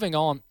 Hey, moving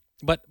on.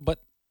 But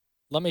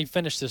let me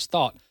finish this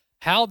thought.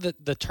 How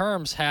the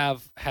terms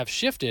have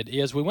shifted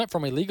is we went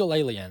from illegal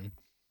alien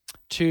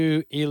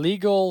to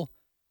illegal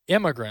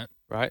immigrant.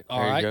 Right.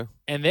 All there right. you go.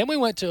 And then we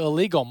went to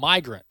illegal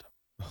migrant.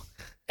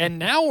 And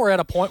now we're at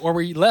a point where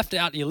we left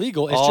out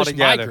illegal. It's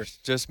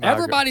just migrant.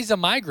 Everybody's a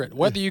migrant,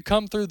 whether you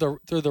come through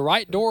the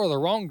right door or the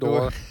wrong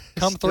door,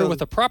 come through with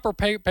the proper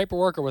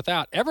paperwork or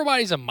without.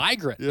 Everybody's a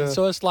migrant. Yeah. And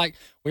so it's like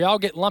we all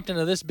get lumped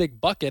into this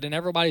big bucket, and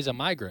everybody's a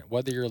migrant,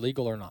 whether you're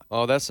legal or not.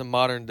 Oh, that's a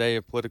modern day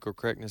of political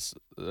correctness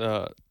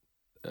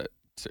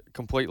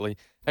completely.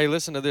 Hey,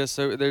 listen to this.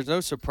 So there's no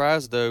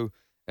surprise, though,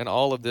 in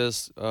all of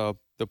this,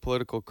 the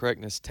political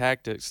correctness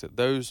tactics, that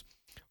those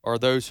are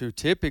those who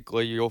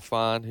typically you'll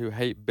find who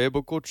hate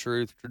biblical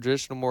truth,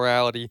 traditional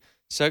morality,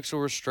 sexual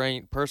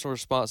restraint, personal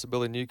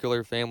responsibility,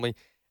 nuclear family,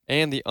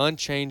 and the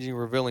unchanging,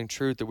 revealing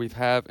truth that we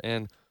have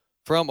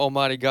from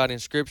Almighty God in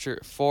Scripture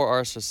for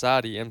our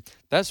society. And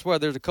that's why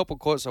there's a couple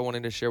quotes I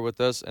wanted to share with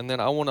us. And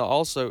then I want to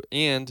also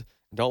end,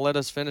 don't let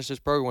us finish this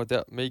program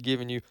without me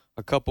giving you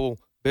a couple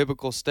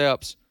biblical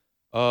steps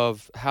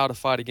of how to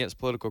fight against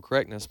political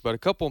correctness. But a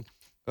couple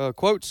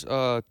quotes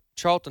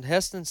Charlton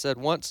Heston said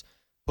once,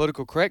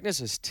 political correctness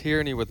is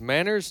tyranny with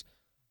manners.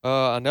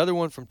 Another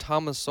one from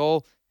Thomas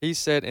Sowell, he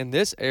said, in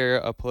this era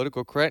of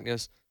political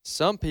correctness,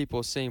 some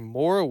people seem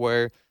more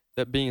aware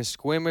that being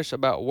squeamish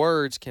about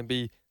words can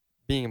be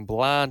being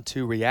blind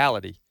to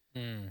reality.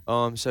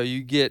 So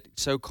you get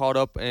so caught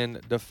up in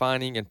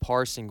defining and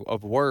parsing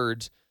of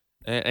words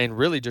and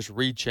really just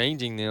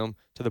rechanging them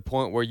to the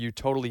point where you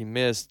totally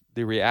miss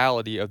the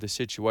reality of the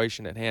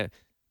situation at hand.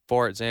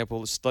 For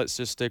example, let's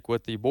just stick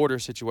with the border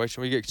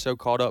situation. We get so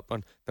caught up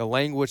on the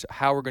language,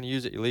 how we're going to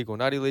use it, illegal,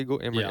 not illegal,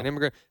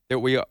 immigrant,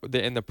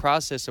 that in the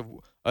process of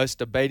us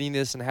debating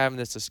this and having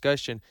this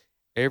discussion,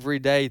 every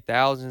day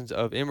thousands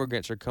of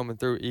immigrants are coming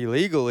through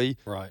illegally,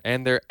 right?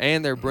 And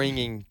they're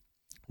bringing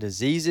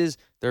diseases,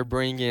 they're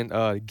bringing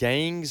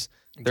gangs,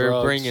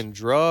 they're bringing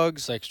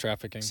drugs, sex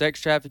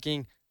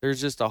trafficking.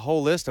 There's just a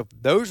whole list of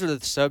those are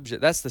the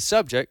subject. That's the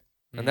subject.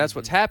 And that's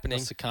what's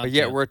happening, but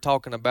yet we're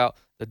talking about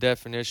the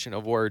definition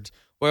of words.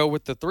 Well,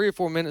 with the 3 or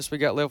 4 minutes we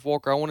got left,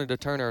 Walker, I wanted to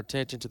turn our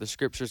attention to the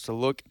scriptures to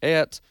look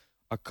at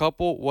a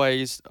couple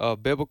ways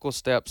of biblical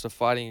steps of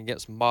fighting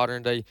against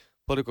modern-day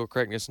political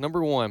correctness.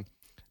 Number one,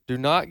 do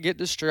not get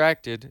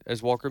distracted,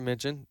 as Walker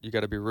mentioned. You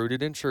got to be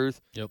rooted in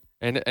truth. Yep.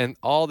 And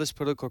all this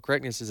political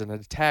correctness is an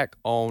attack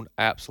on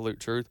absolute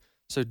truth.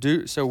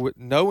 So with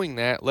knowing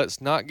that, let's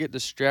not get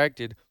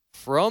distracted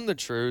from the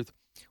truth,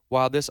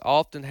 while this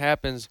often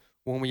happens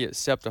when we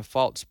accept a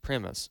false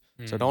premise.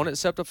 So don't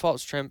accept a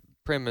false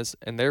premise,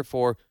 and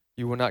therefore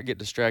you will not get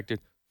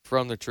distracted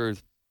from the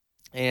truth.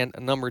 And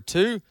number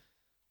two,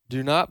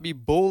 do not be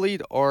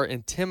bullied or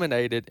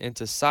intimidated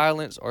into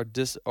silence or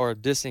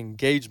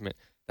disengagement.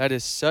 That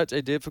is such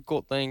a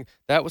difficult thing.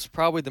 That was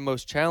probably the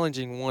most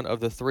challenging one of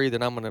the three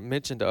that I'm going to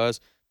mention to us,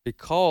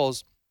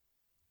 because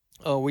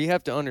we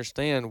have to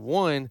understand,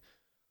 one,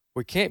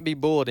 we can't be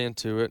bullied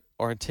into it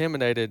or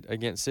intimidated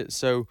against it.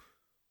 So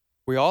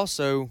we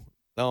also,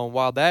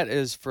 while that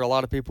is for a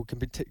lot of people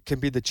can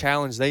be the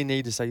challenge they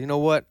need to say, you know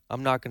what,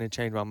 I'm not going to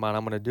change my mind.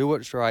 I'm going to do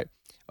what's right.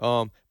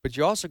 But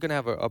you're also going to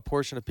have a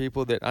portion of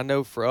people that I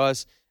know for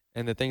us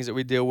and the things that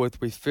we deal with,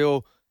 we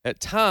feel at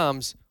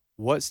times,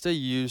 what's the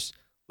use?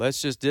 Let's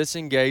just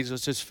disengage.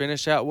 Let's just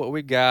finish out what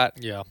we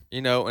got. Yeah.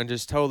 And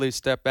just totally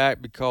step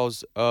back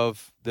because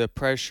of the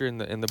pressure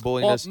and the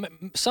bulliness. Well,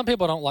 some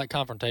people don't like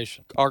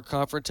confrontation. Our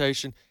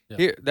confrontation.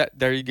 Yeah.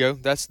 There you go.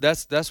 That's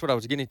what I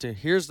was getting to.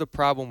 Here's the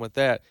problem with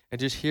that.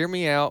 And just hear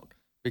me out,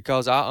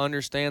 because I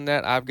understand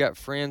that. I've got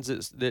friends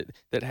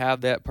that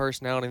have that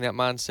personality and that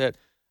mindset,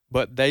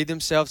 but they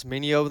themselves,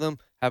 many of them,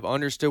 have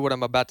understood what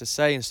I'm about to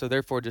say, and so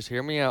therefore just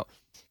hear me out.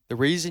 The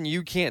reason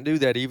you can't do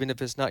that, even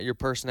if it's not your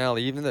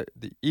personality,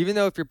 even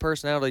though if your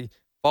personality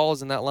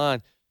falls in that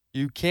line,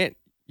 you could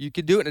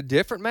do it in a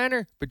different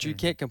manner, but you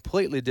can't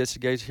completely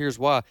disengage. Here's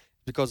why.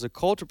 Because the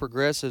culture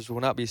progressives will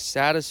not be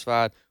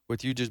satisfied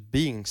with you just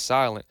being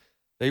silent.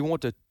 They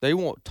want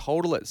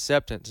total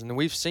acceptance. And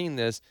we've seen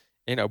this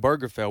in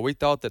Obergefell. We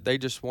thought that they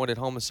just wanted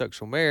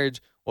homosexual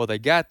marriage. Well, they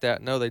got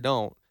that. No, they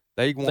don't.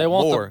 They want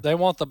more. They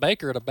want the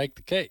baker to bake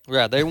the cake.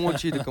 Right. They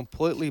want you to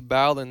completely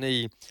bow the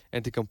knee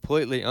and to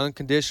completely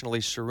unconditionally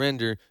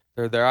surrender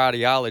their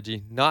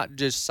ideology, not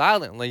just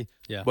silently,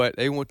 but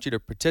they want you to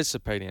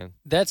participate in.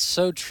 That's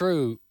so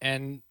true.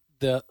 And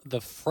the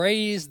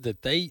phrase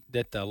that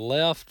the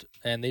left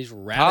and these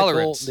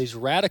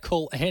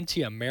radical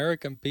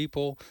anti-American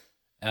people,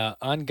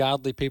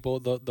 ungodly people,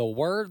 the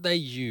word they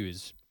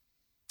use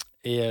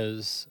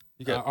is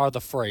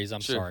the phrase.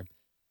 Sorry.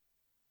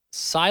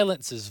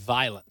 Silence is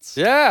violence.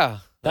 Yeah.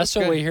 That's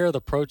what we hear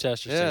the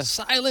protesters say.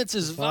 Silence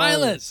is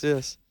violence.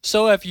 Yes.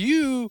 So if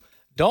you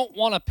don't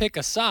want to pick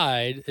a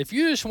side, if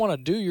you just want to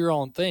do your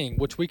own thing,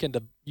 which we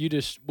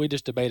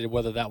just debated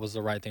whether that was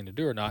the right thing to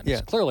do or not. Yeah.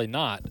 It's clearly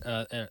not.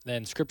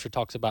 And Scripture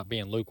talks about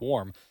being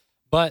lukewarm.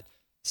 But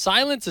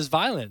silence is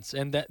violence,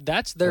 and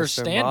that's their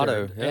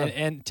standard. Their motto.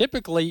 And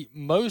typically,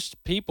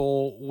 most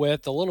people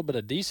with a little bit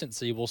of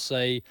decency will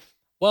say,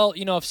 well,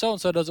 if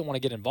so-and-so doesn't want to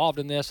get involved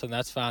in this, then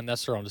that's fine.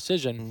 That's their own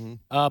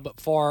decision.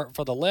 But for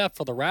the left,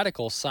 for the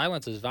radicals,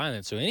 silence is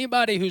violence. So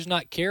anybody who's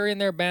not carrying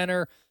their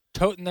banner,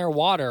 toting their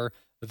water,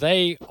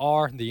 they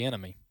are the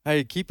enemy.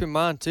 Hey, keep in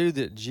mind, too,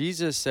 that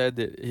Jesus said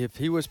that if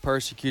he was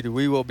persecuted,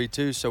 we will be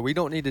too. So we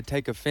don't need to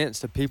take offense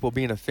to people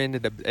being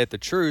offended at the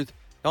truth.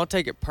 Don't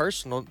take it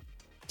personal.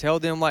 Tell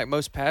them, like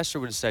most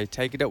pastors would say,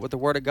 take it up with the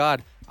word of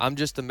God. I'm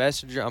just the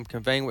messenger. I'm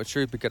conveying with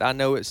truth because I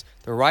know it's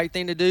the right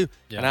thing to do,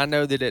 and I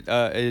know that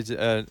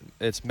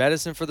it's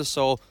medicine for the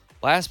soul.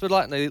 Last but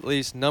not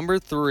least, number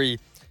 3,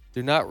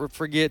 do not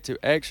forget to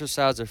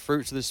exercise the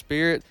fruits of the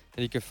Spirit,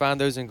 and you can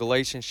find those in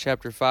Galatians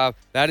chapter 5.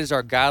 That is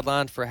our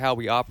guideline for how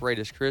we operate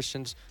as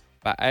Christians,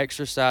 by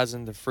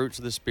exercising the fruits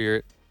of the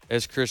Spirit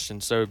as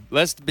Christians. So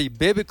let's be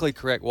biblically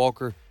correct,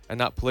 Walker, and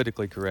not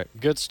politically correct.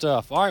 Good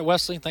stuff. All right,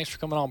 Wesley, thanks for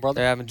coming on,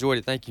 brother. Yeah, I've enjoyed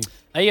it. Thank you.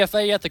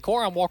 AFA at the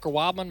Core. I'm Walker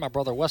Wildman. My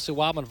brother Wesley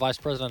Wildman, Vice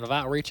President of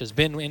Outreach, has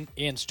been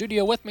in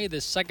studio with me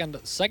this second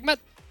segment.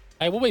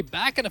 Hey, we'll be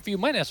back in a few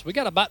minutes. We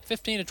got about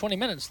 15 to 20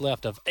 minutes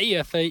left of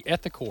AFA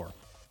at the Core.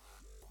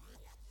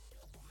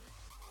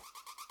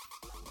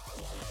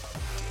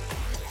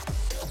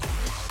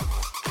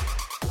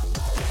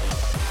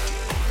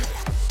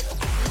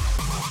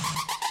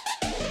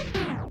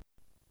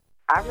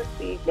 I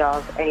received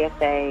y'all's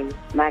AFA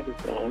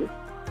magazine,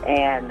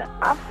 and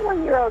our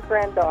 4-year-old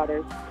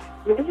granddaughter,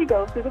 when she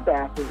goes to the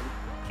bathroom,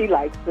 she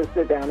likes to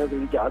sit down and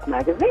read y'all's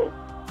magazine.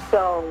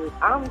 So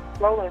I'm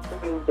scrolling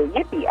through the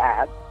Yippee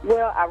app.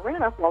 Well, I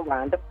ran up on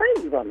Rhonda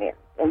Freeze on there.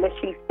 And when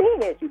she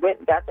seen it, she went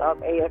and got y'all's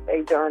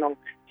AFA journal.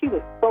 She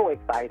was so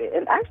excited.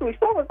 And actually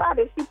so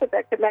excited, she put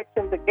that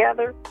connection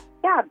together.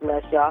 God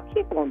bless y'all.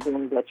 Keep on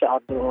doing what y'all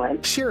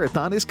doing.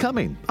 Share-a-thon is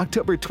coming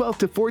October 12th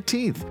to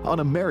 14th on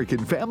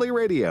American Family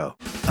Radio.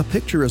 A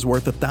picture is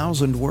worth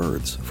 1,000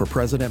 words. For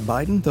President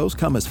Biden, those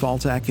come as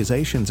false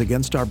accusations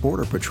against our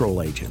Border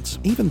Patrol agents,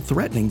 even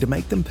threatening to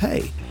make them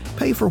pay.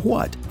 Pay for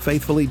what?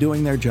 Faithfully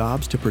doing their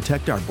jobs to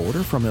protect our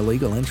border from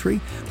illegal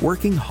entry?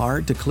 Working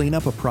hard to clean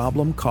up a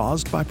problem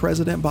caused by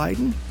President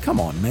Biden?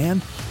 Come on,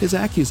 man. His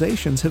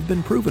accusations have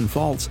been proven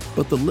false,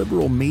 but the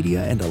liberal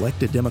media and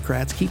elected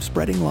Democrats keep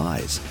spreading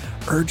lies.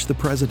 Urge the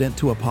president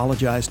to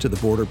apologize to the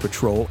Border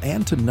Patrol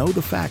and to know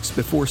the facts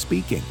before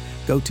speaking.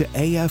 Go to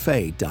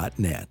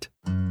afa.net.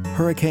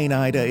 Hurricane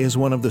Ida is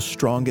one of the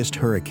strongest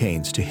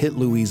hurricanes to hit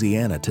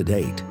Louisiana to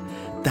date.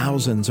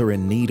 Thousands are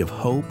in need of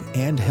hope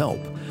and help.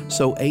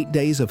 So 8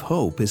 Days of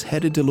Hope is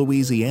headed to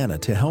Louisiana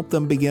to help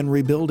them begin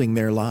rebuilding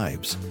their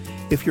lives.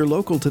 If you're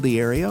local to the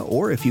area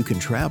or if you can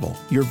travel,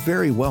 you're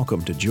very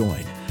welcome to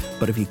join.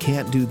 But if you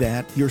can't do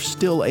that, you're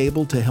still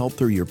able to help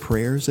through your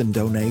prayers and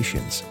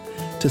donations.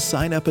 To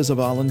sign up as a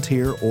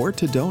volunteer or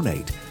to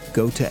donate,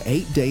 go to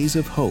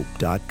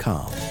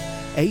 8daysofhope.com.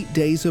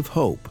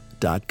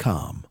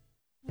 8daysofhope.com.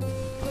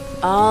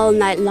 All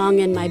night long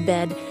in my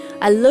bed,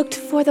 I looked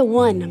for the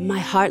one my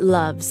heart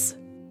loves.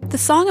 The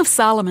Song of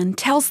Solomon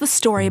tells the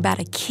story about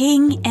a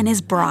king and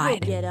his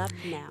bride.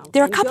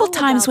 There are a couple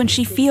times when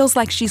she feels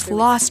like she's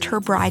lost her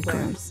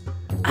bridegroom.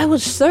 I will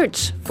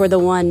search for the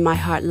one my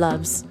heart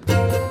loves.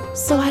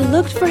 So I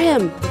looked for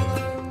him,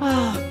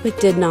 but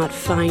did not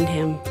find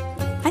him.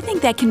 I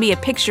think that can be a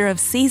picture of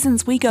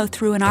seasons we go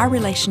through in our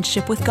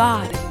relationship with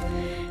God.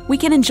 We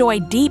can enjoy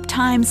deep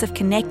times of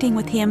connecting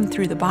with Him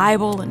through the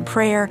Bible and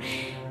prayer,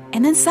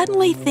 and then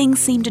suddenly things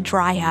seem to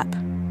dry up.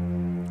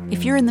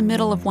 If you're in the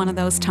middle of one of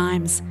those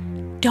times,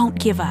 don't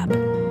give up.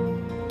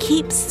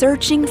 Keep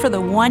searching for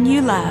the one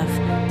you love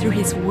through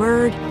His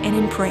Word and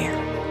in prayer.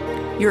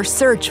 Your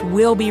search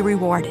will be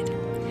rewarded,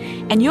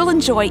 and you'll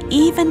enjoy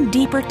even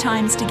deeper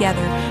times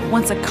together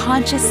once a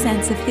conscious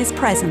sense of His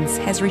presence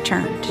has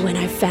returned. When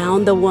I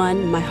found the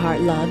one my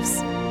heart loves,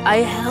 I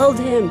held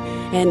him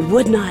and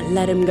would not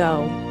let him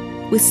go.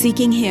 With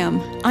Seeking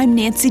Him, I'm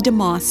Nancy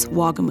DeMoss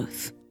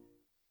Wagamuth.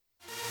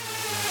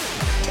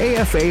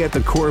 AFA at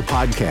the Core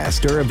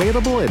podcast are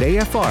available at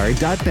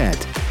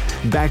afr.net.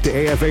 Back to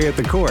AFA at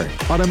the Core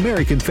on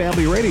American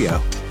Family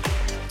Radio.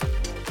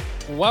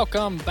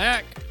 Welcome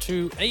back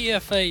to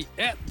AFA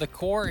at the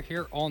Core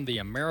here on the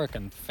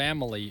American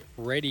Family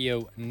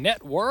Radio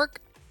Network.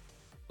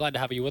 Glad to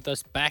have you with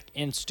us back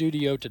in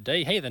studio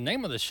today. Hey, the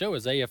name of the show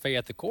is AFA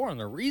at the Core,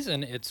 and the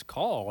reason it's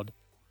called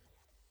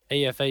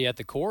AFA at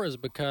the Core is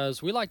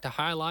because we like to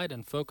highlight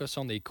and focus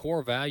on the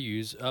core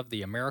values of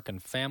the American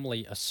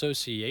Family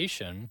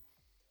Association.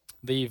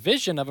 The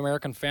vision of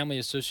American Family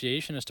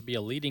Association is to be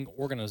a leading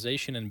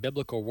organization in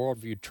biblical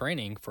worldview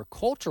training for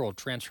cultural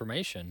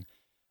transformation.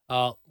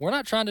 We're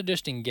not trying to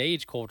just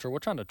engage culture. We're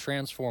trying to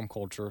transform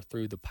culture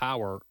through the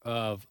power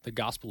of the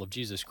gospel of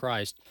Jesus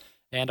Christ.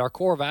 And our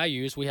core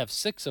values, we have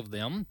 6 of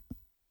them.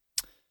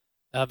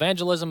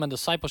 Evangelism and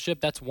discipleship,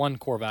 that's one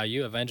core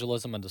value.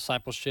 Evangelism and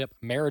discipleship.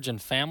 Marriage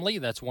and family,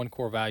 that's one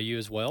core value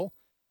as well.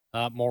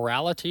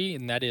 Morality,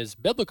 and that is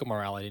biblical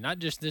morality, not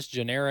just this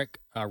generic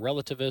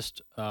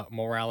relativist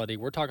morality.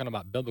 We're talking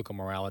about biblical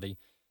morality.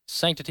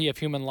 Sanctity of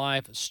human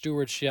life,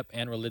 stewardship,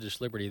 and religious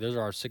liberty. Those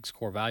are our 6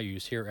 core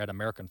values here at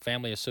American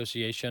Family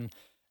Association.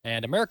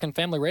 And American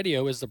Family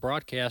Radio is the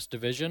broadcast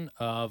division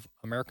of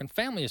American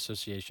Family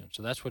Association.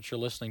 So that's what you're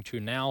listening to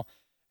now.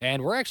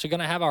 And we're actually going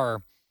to have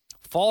our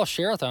fall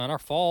share-a-thon, our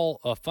fall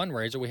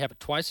fundraiser. We have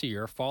it twice a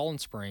year, fall and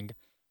spring.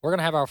 We're going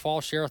to have our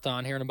fall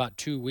share-a-thon here in about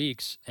 2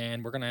 weeks,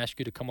 and we're going to ask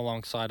you to come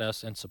alongside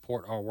us and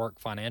support our work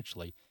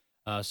financially.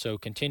 So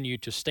continue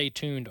to stay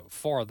tuned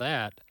for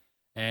that,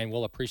 and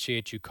we'll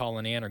appreciate you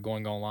calling in or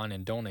going online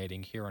and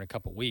donating here in a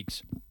couple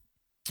weeks.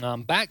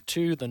 Back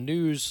to the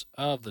news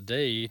of the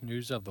day,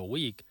 news of the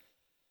week.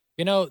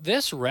 You know,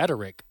 this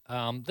rhetoric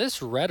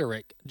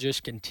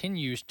just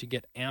continues to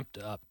get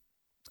amped up.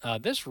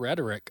 This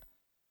rhetoric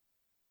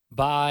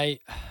by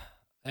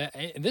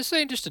this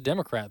ain't just a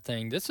Democrat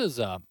thing. This is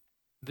a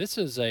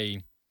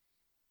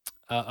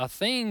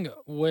thing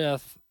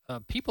with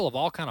people of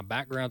all kind of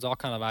backgrounds, all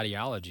kind of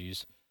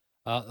ideologies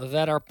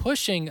that are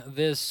pushing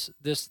this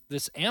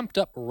amped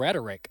up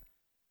rhetoric,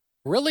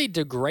 really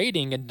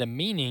degrading and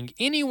demeaning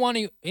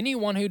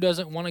anyone who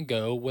doesn't want to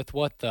go with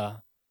what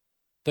the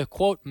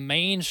quote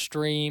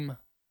mainstream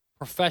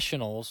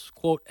professionals,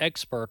 quote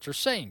experts are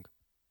saying.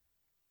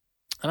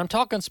 And I'm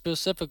talking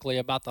specifically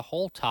about the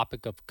whole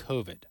topic of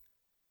COVID,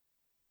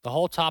 the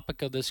whole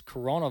topic of this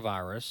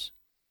coronavirus.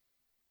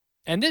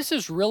 And this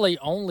is really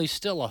only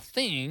still a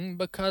thing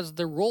because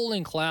the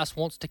ruling class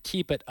wants to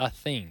keep it a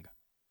thing.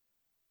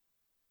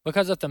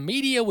 Because if the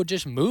media would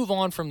just move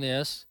on from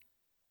this,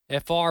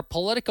 if our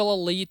political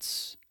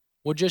elites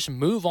would just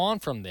move on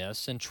from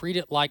this and treat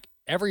it like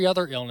every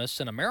other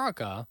illness in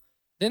America,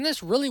 then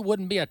this really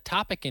wouldn't be a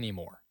topic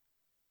anymore.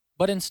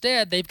 But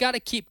instead, they've got to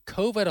keep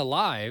COVID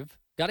alive,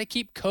 got to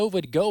keep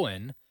COVID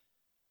going,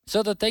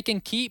 so that they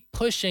can keep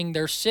pushing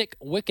their sick,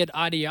 wicked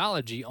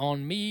ideology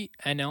on me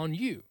and on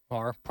you.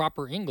 Or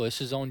proper English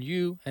is on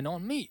you and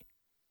on me.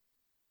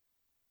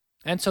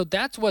 And so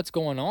that's what's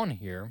going on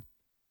here.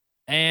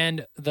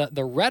 And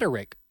the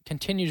rhetoric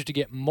continues to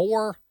get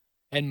more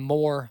and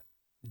more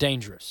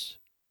dangerous.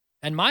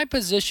 And my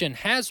position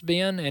has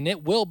been, and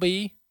it will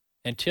be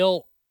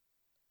until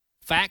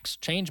facts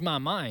change my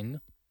mind,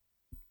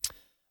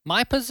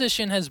 my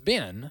position has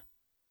been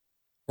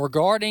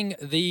regarding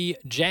the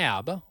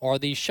jab or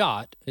the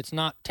shot. It's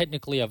not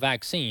technically a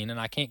vaccine, and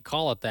I can't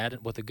call it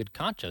that with a good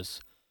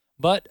conscience.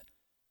 But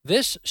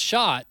this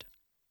shot,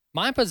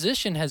 my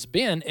position has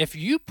been, if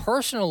you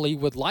personally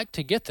would like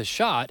to get the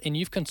shot and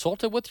you've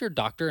consulted with your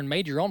doctor and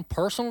made your own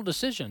personal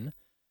decision,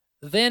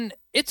 then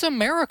it's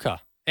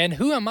America. And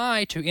who am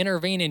I to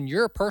intervene in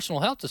your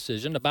personal health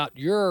decision about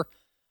your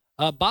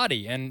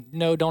body? And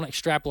no, don't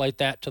extrapolate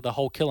that to the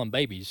whole killing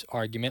babies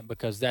argument,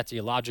 because that's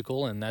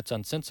illogical and that's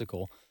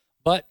unsensical.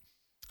 But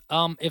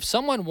if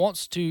someone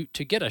wants to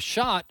get a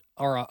shot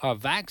or a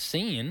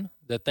vaccine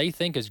that they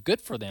think is good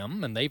for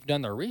them and they've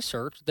done their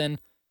research, then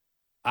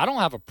I don't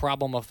have a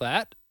problem with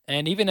that.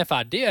 And even if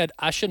I did,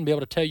 I shouldn't be able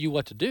to tell you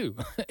what to do,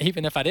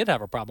 even if I did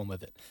have a problem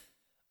with it.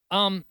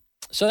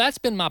 So that's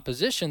been my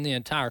position the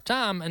entire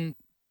time. And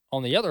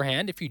on the other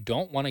hand, if you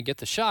don't want to get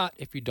the shot,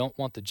 if you don't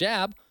want the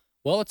jab,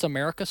 well, it's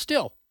America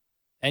still.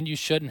 And you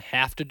shouldn't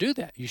have to do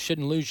that. You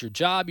shouldn't lose your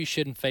job. You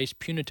shouldn't face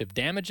punitive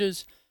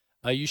damages.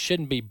 You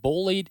shouldn't be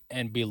bullied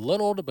and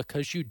belittled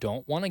because you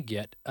don't want to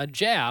get a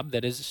jab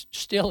that is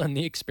still in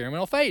the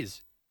experimental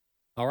phase.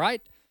 All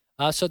right?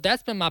 So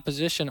that's been my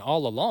position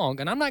all along.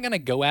 And I'm not going to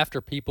go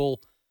after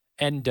people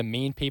and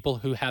demean people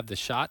who have the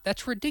shot.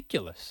 That's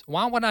ridiculous.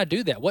 Why would I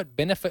do that? What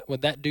benefit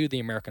would that do the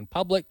American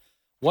public?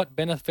 What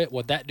benefit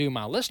would that do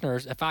my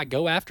listeners if I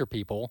go after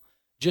people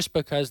just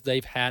because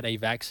they've had a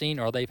vaccine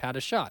or they've had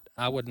a shot?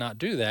 I would not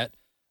do that,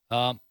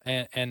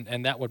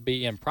 and that would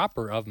be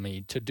improper of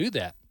me to do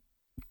that.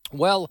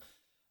 Well,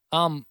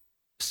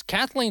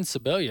 Kathleen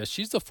Sebelius,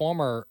 she's the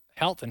former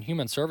Health and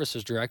Human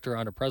Services Director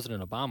under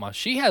President Obama.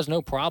 She has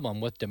no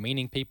problem with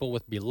demeaning people,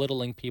 with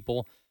belittling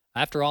people.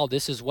 After all,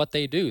 this is what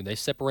they do. They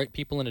separate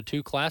people into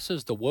two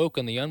classes, the woke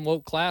and the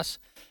unwoke class.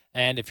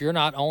 And if you're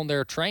not on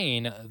their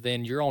train,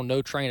 then you're on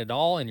no train at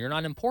all, and you're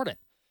not important.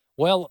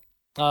 Well,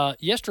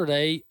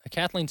 yesterday,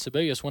 Kathleen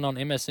Sebelius went on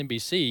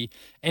MSNBC,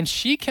 and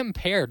she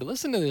compared,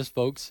 listen to this,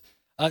 folks,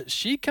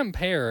 she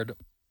compared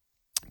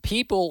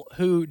people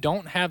who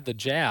don't have the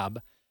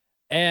jab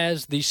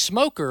as the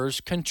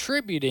smokers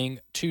contributing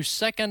to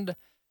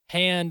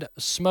second-hand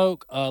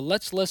smoke.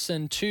 Let's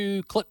listen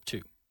to clip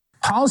 2.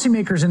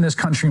 Policymakers in this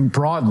country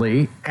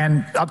broadly,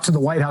 and up to the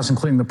White House,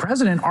 including the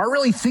president, are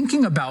really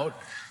thinking about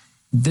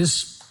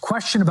this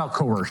question about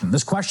coercion,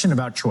 this question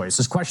about choice,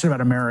 this question about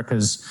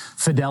America's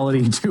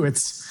fidelity to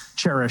its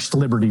cherished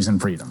liberties and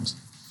freedoms.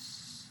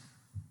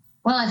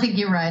 Well, I think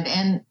you're right.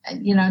 And,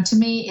 to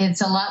me,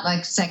 it's a lot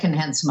like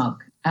secondhand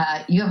smoke.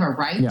 You have a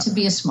right to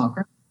be a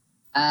smoker.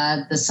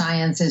 The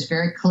science is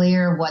very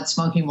clear what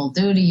smoking will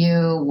do to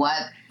you,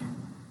 what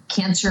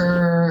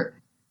cancer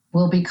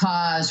will be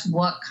caused,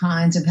 what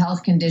kinds of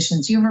health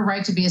conditions. You have a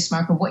right to be a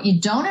smoker. What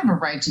you don't have a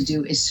right to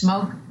do is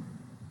smoke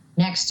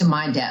next to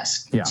my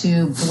desk,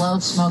 to blow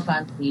smoke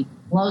on me,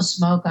 blow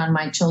smoke on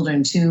my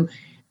children, to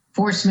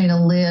force me to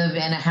live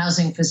in a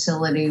housing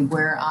facility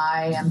where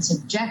I am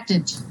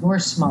subjected to your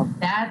smoke.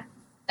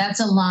 That's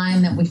a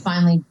line that we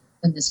finally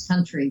in this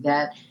country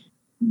that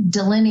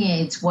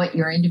delineates what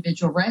your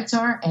individual rights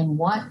are and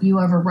what you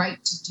have a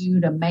right to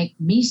do to make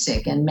me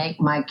sick and make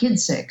my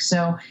kids sick.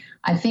 So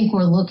I think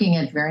we're looking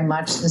at very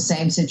much the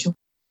same situation.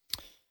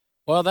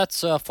 Well, that's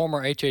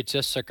former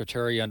HHS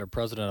Secretary under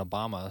President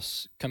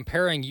Obama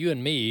comparing you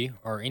and me,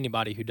 or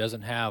anybody who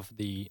doesn't have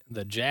the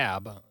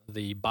jab,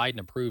 the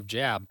Biden-approved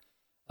jab,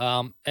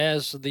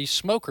 as the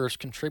smokers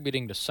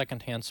contributing to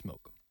secondhand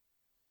smoke.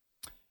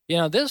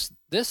 This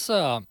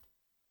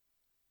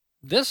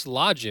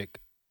logic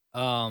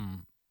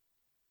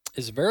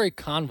is very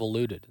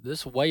convoluted.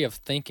 This way of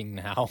thinking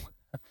now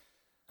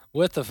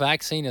with the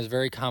vaccine is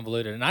very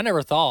convoluted. And I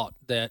never thought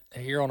that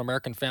here on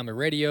American Family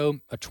Radio,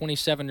 a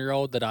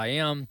 27-year-old that I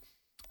am,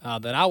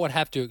 that I would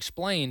have to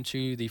explain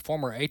to the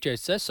former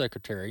HHS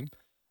Secretary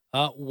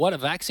what a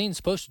vaccine is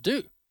supposed to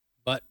do.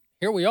 But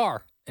here we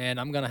are, and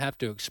I'm going to have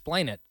to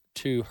explain it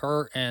to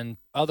her and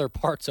other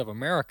parts of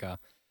America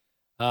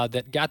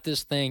that got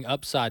this thing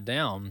upside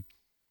down.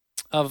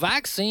 A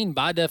vaccine,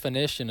 by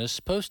definition, is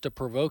supposed to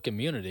provoke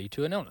immunity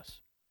to an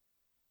illness.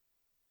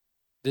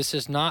 This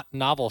is not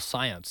novel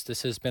science.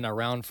 This has been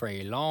around for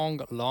a long,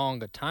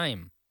 long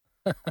time.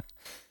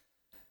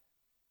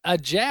 A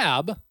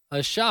jab,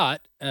 a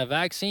shot, a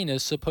vaccine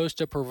is supposed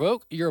to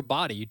provoke your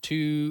body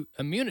to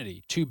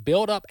immunity, to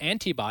build up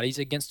antibodies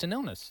against an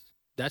illness.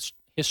 That's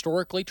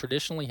historically,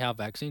 traditionally how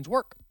vaccines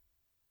work.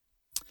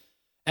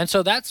 And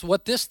so that's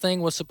what this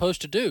thing was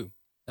supposed to do.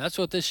 That's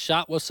what this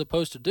shot was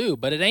supposed to do,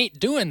 but it ain't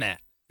doing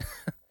that.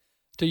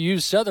 To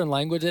use Southern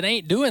language, it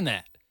ain't doing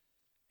that.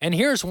 And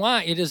here's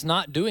why it is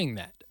not doing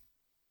that.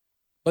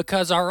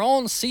 Because our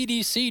own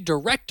CDC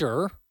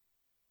director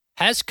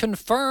has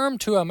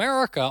confirmed to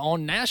America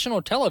on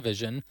national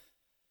television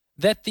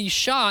that the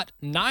shot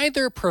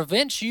neither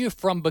prevents you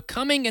from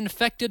becoming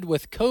infected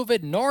with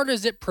COVID, nor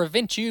does it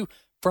prevent you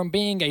from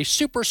being a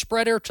super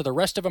spreader to the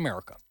rest of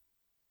America.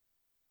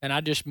 And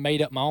I just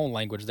made up my own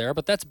language there,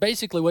 but that's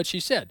basically what she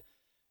said.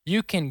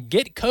 You can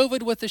get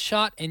COVID with the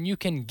shot, and you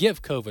can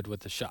give COVID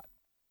with the shot.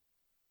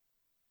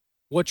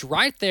 Which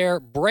right there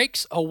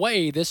breaks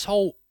away this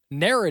whole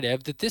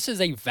narrative that this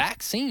is a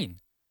vaccine.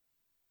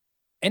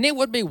 And it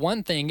would be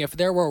one thing if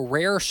there were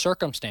rare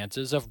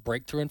circumstances of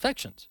breakthrough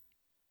infections.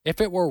 If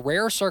it were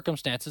rare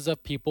circumstances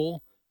of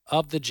people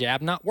of the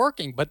jab not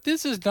working. But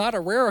this is not a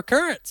rare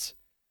occurrence.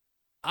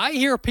 I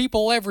hear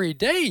people every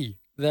day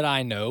that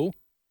I know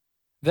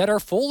that are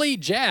fully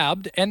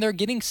jabbed and they're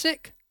getting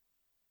sick.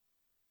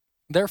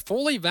 They're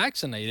fully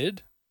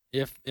vaccinated,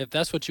 if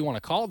that's what you want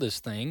to call this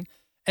thing,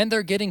 and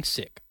they're getting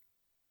sick.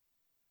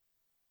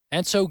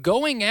 And so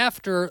going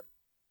after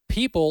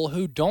people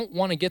who don't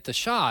want to get the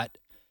shot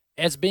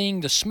as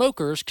being the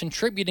smokers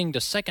contributing to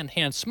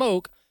secondhand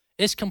smoke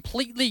is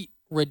completely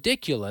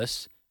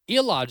ridiculous,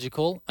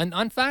 illogical, and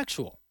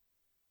unfactual.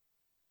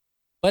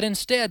 But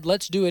instead,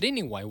 let's do it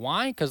anyway.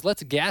 Why? Because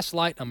let's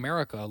gaslight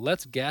America.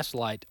 Let's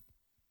gaslight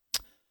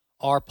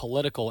our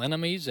political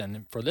enemies.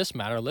 And for this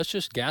matter, let's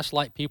just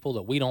gaslight people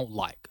that we don't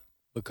like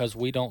because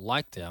we don't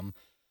like them.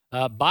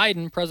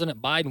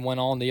 President Biden went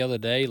on the other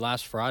day,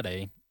 last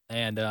Friday,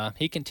 and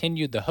he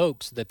continued the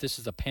hoax that this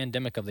is a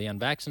pandemic of the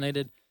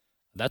unvaccinated.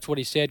 That's what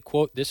he said,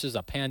 quote, "This is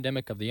a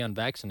pandemic of the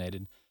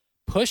unvaccinated,"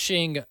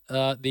 pushing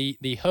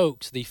the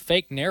hoax, the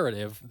fake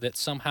narrative that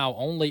somehow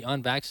only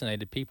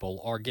unvaccinated people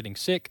are getting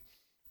sick,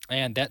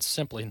 and that's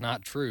simply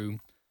not true.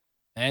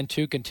 And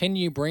to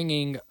continue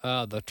bringing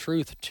the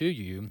truth to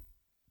you,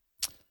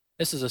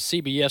 this is a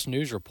CBS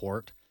News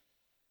report,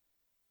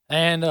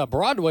 and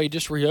Broadway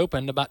just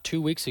reopened about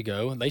 2 weeks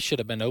ago. They should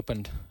have been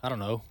opened, I don't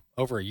know,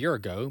 over a year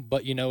ago,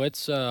 but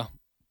it's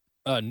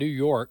New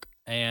York,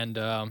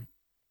 and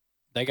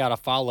they got to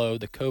follow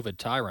the COVID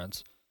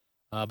tyrants.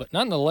 But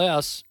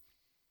nonetheless,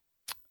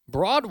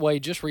 Broadway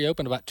just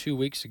reopened about 2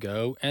 weeks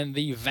ago, and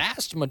the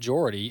vast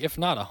majority, if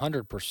not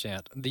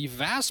 100%, the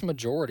vast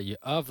majority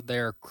of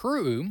their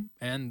crew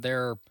and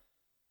their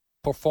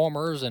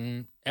performers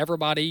and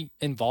everybody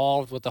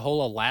involved with the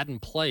whole Aladdin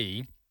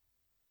play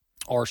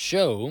or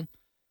show,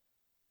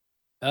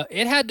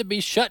 it had to be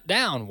shut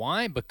down.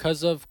 Why?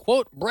 Because of,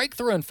 quote,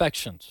 breakthrough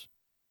infections.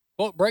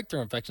 Quote,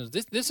 breakthrough infections.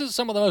 This is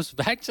some of the most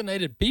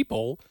vaccinated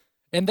people,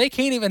 and they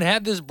can't even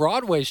have this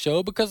Broadway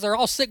show because they're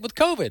all sick with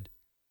COVID.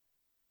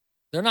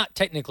 They're not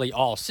technically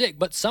all sick,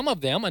 but some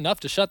of them, enough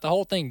to shut the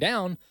whole thing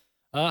down,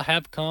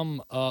 have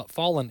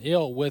fallen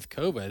ill with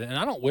COVID. And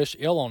I don't wish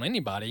ill on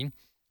anybody,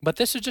 but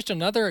this is just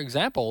another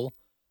example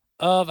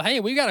of, hey,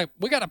 we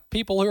got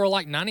people who are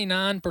like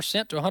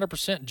 99% to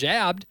 100%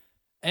 jabbed,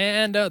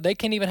 and they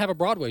can't even have a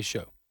Broadway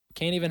show.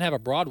 Can't even have a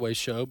Broadway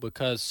show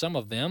because some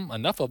of them,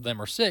 enough of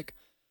them, are sick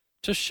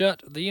to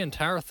shut the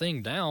entire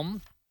thing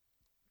down.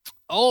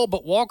 Oh,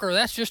 but Walker,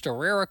 that's just a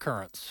rare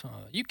occurrence.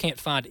 You can't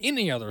find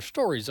any other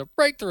stories of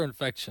breakthrough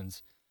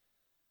infections.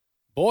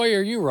 Boy,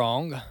 are you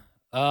wrong.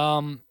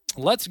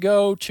 Let's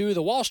go to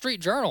the Wall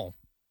Street Journal.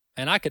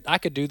 And I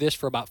could do this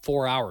for about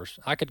 4 hours.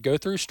 I could go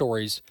through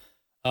stories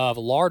of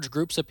large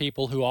groups of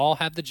people who all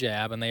have the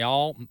jab,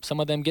 and some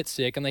of them get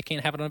sick, and they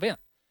can't have an event.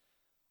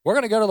 We're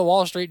going to go to the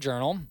Wall Street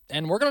Journal,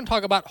 and we're going to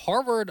talk about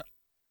Harvard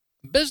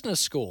Business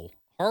School,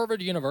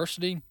 Harvard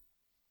University,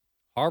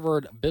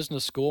 Harvard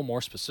Business School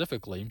more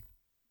specifically.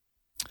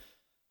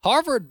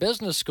 Harvard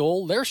Business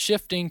School, they're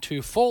shifting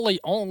to fully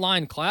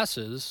online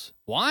classes.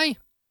 Why?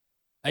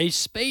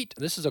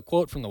 This is a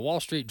quote from the Wall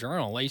Street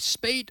Journal, a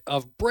spate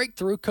of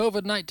breakthrough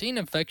COVID-19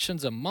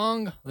 infections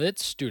among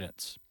its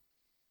students.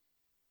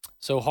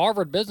 So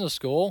Harvard Business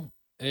School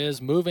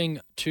is moving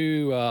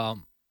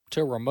to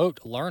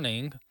remote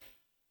learning,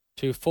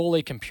 to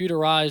fully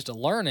computerized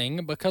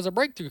learning because of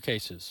breakthrough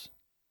cases.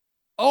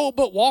 Oh,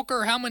 but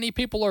Walker, how many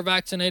people are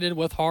vaccinated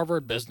with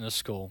Harvard Business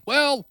School?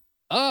 Well,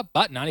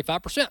 about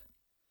 95%.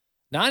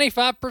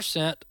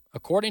 95%,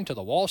 according to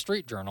the Wall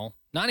Street Journal,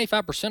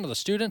 95% of the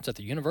students at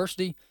the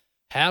university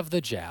have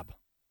the jab.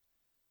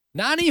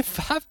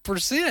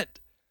 95%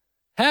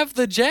 have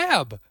the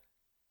jab,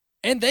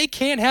 and they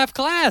can't have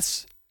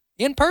class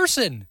in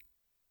person.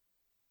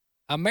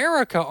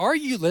 America, are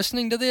you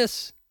listening to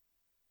this?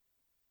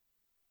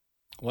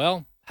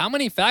 Well, how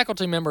many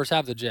faculty members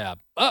have the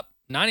jab?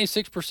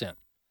 96%.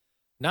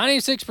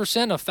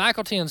 96% of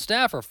faculty and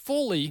staff are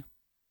fully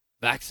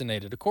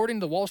vaccinated, according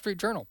to the Wall Street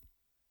Journal.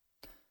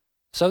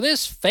 So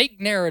this fake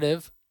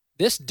narrative,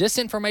 this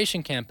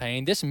disinformation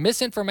campaign, this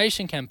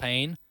misinformation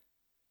campaign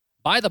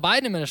by the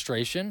Biden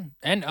administration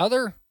and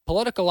other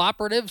political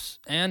operatives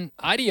and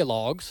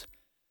ideologues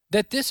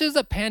that this is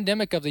a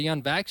pandemic of the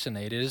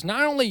unvaccinated is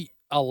not only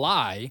a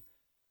lie,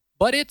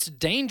 but it's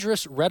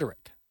dangerous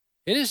rhetoric.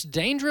 It is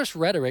dangerous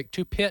rhetoric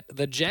to pit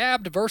the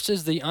jabbed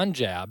versus the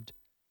unjabbed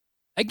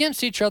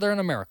against each other in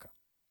America.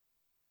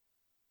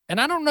 And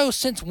I don't know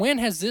since when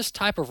has this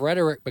type of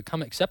rhetoric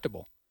become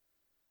acceptable.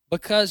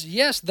 Because,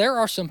 yes, there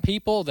are some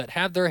people that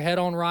have their head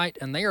on right,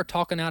 and they are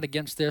talking out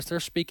against this. They're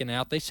speaking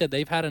out. They said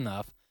they've had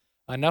enough.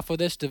 Enough of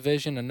this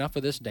division, enough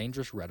of this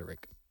dangerous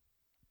rhetoric.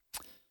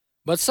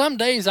 But some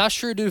days I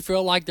sure do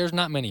feel like there's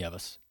not many of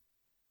us.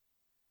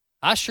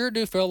 I sure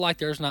do feel like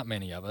there's not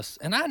many of us.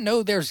 And I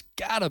know there's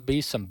got to be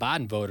some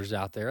Biden voters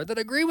out there that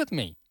agree with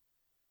me.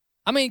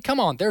 I mean, come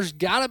on, there's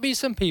got to be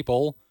some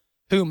people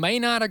who may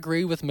not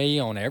agree with me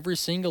on every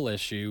single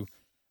issue,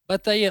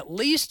 but they at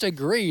least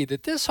agree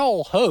that this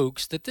whole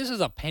hoax, that this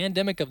is a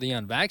pandemic of the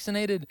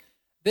unvaccinated,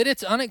 that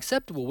it's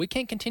unacceptable. We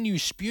can't continue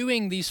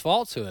spewing these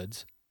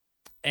falsehoods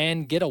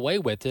and get away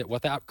with it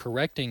without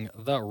correcting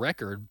the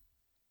record.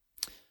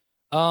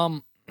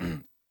 And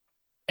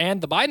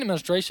the Biden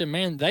administration,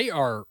 man, they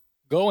are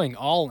going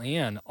all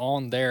in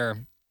on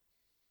their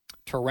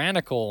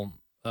tyrannical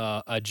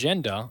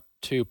agenda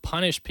to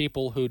punish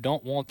people who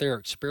don't want their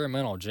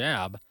experimental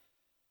jab.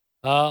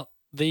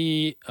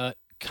 The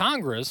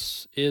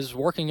Congress is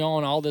working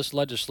on all this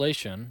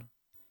legislation,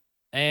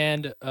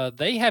 and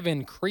they have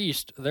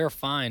increased their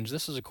fines.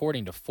 This is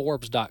according to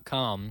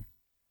Forbes.com.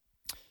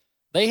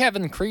 They have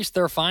increased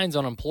their fines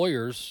on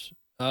employers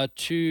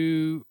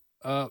to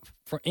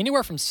for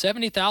anywhere from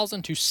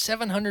 $70,000 to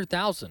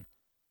 $700,000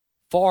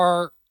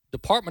 for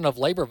Department of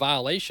Labor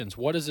violations.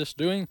 What is this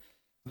doing?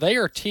 They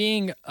are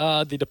teeing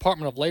the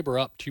Department of Labor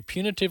up to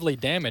punitively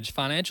damage,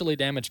 financially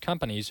damage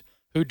companies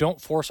who don't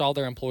force all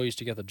their employees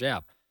to get the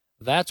jab.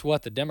 That's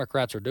what the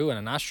Democrats are doing,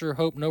 and I sure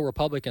hope no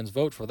Republicans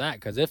vote for that,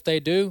 because if they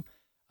do,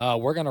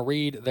 we're going to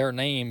read their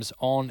names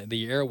on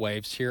the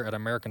airwaves here at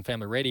American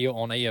Family Radio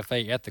on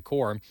AFA at the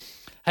Core.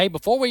 Hey,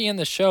 before we end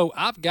the show,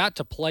 I've got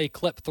to play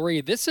clip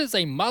 3. This is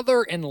a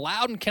mother in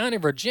Loudoun County,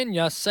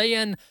 Virginia,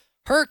 saying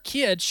her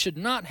kids should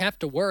not have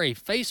to wear a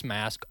face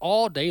mask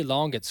all day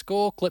long at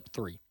school. Clip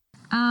 3.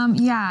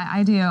 Yeah,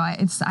 I do.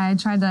 I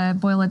tried to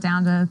boil it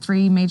down to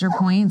 3 major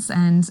points,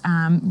 and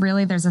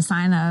really there's a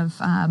sign of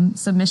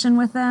submission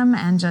with them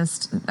and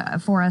just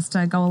for us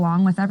to go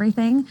along with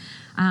everything.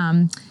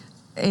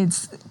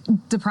 It's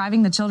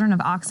depriving the children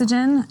of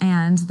oxygen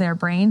and their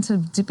brain to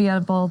be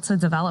able to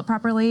develop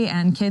properly,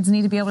 and kids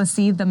need to be able to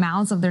see the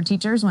mouths of their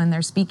teachers when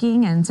they're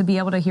speaking and to be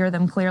able to hear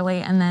them clearly.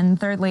 And then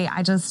thirdly,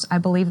 I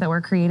believe that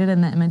we're created in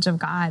the image of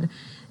God.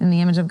 In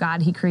the image of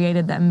God, he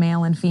created them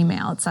male and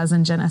female, it says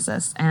in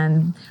Genesis.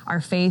 And our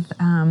faith,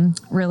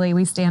 really,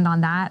 we stand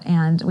on that,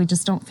 and we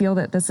just don't feel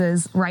that this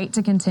is right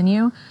to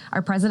continue.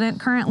 Our president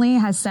currently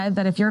has said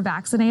that if you're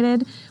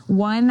vaccinated,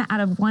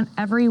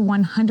 every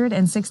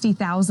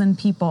 160,000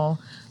 people,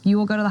 you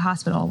will go to the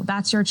hospital.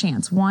 That's your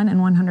chance, 1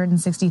 in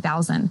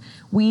 160,000.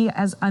 We,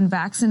 as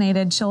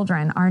unvaccinated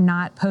children, are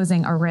not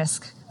posing a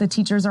risk. The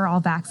teachers are all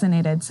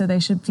vaccinated, so they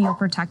should feel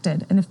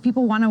protected. And if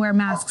people want to wear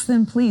masks,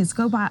 then please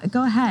go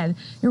ahead.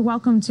 You're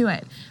welcome to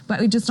it.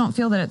 But we just don't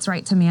feel that it's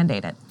right to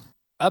mandate it.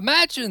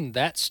 Imagine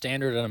that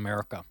standard in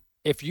America.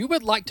 If you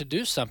would like to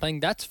do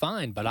something, that's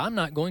fine, but I'm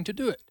not going to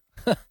do it.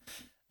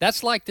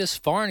 That's like this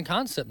foreign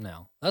concept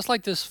now. That's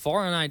like this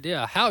foreign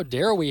idea. How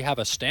dare we have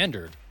a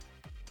standard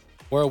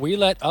where we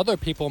let other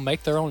people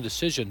make their own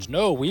decisions?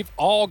 No, we've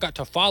all got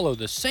to follow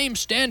the same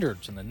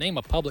standards in the name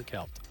of public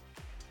health.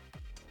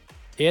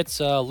 It's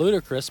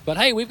ludicrous, but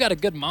hey, we've got a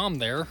good mom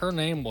there. Her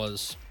name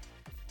was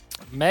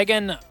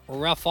Megan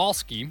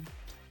Rafalski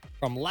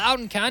from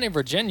Loudoun County,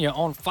 Virginia,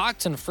 on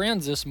Fox and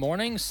Friends this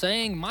morning,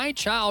 saying my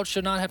child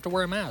should not have to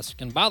wear a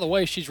mask. And by the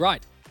way, she's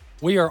right.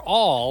 We are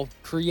all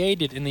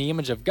created in the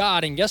image of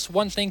God, and guess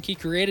one thing he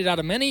created out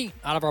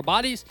of our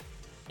bodies?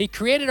 He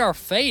created our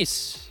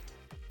face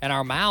and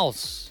our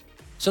mouths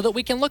so that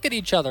we can look at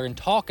each other and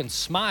talk and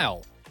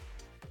smile.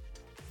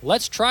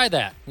 Let's try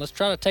that. Let's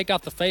try to take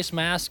off the face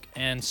mask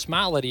and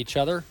smile at each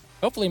other.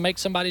 Hopefully make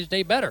somebody's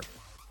day better.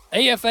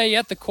 AFA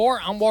at the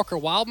Core, I'm Walker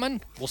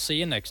Wildman. We'll see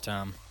you next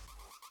time.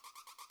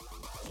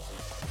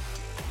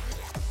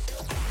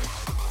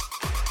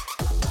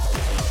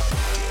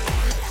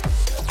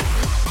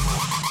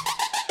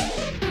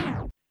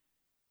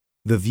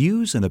 The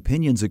views and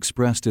opinions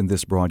expressed in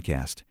this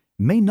broadcast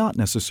may not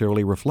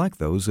necessarily reflect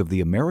those of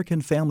the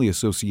American Family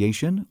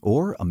Association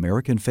or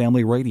American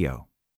Family Radio.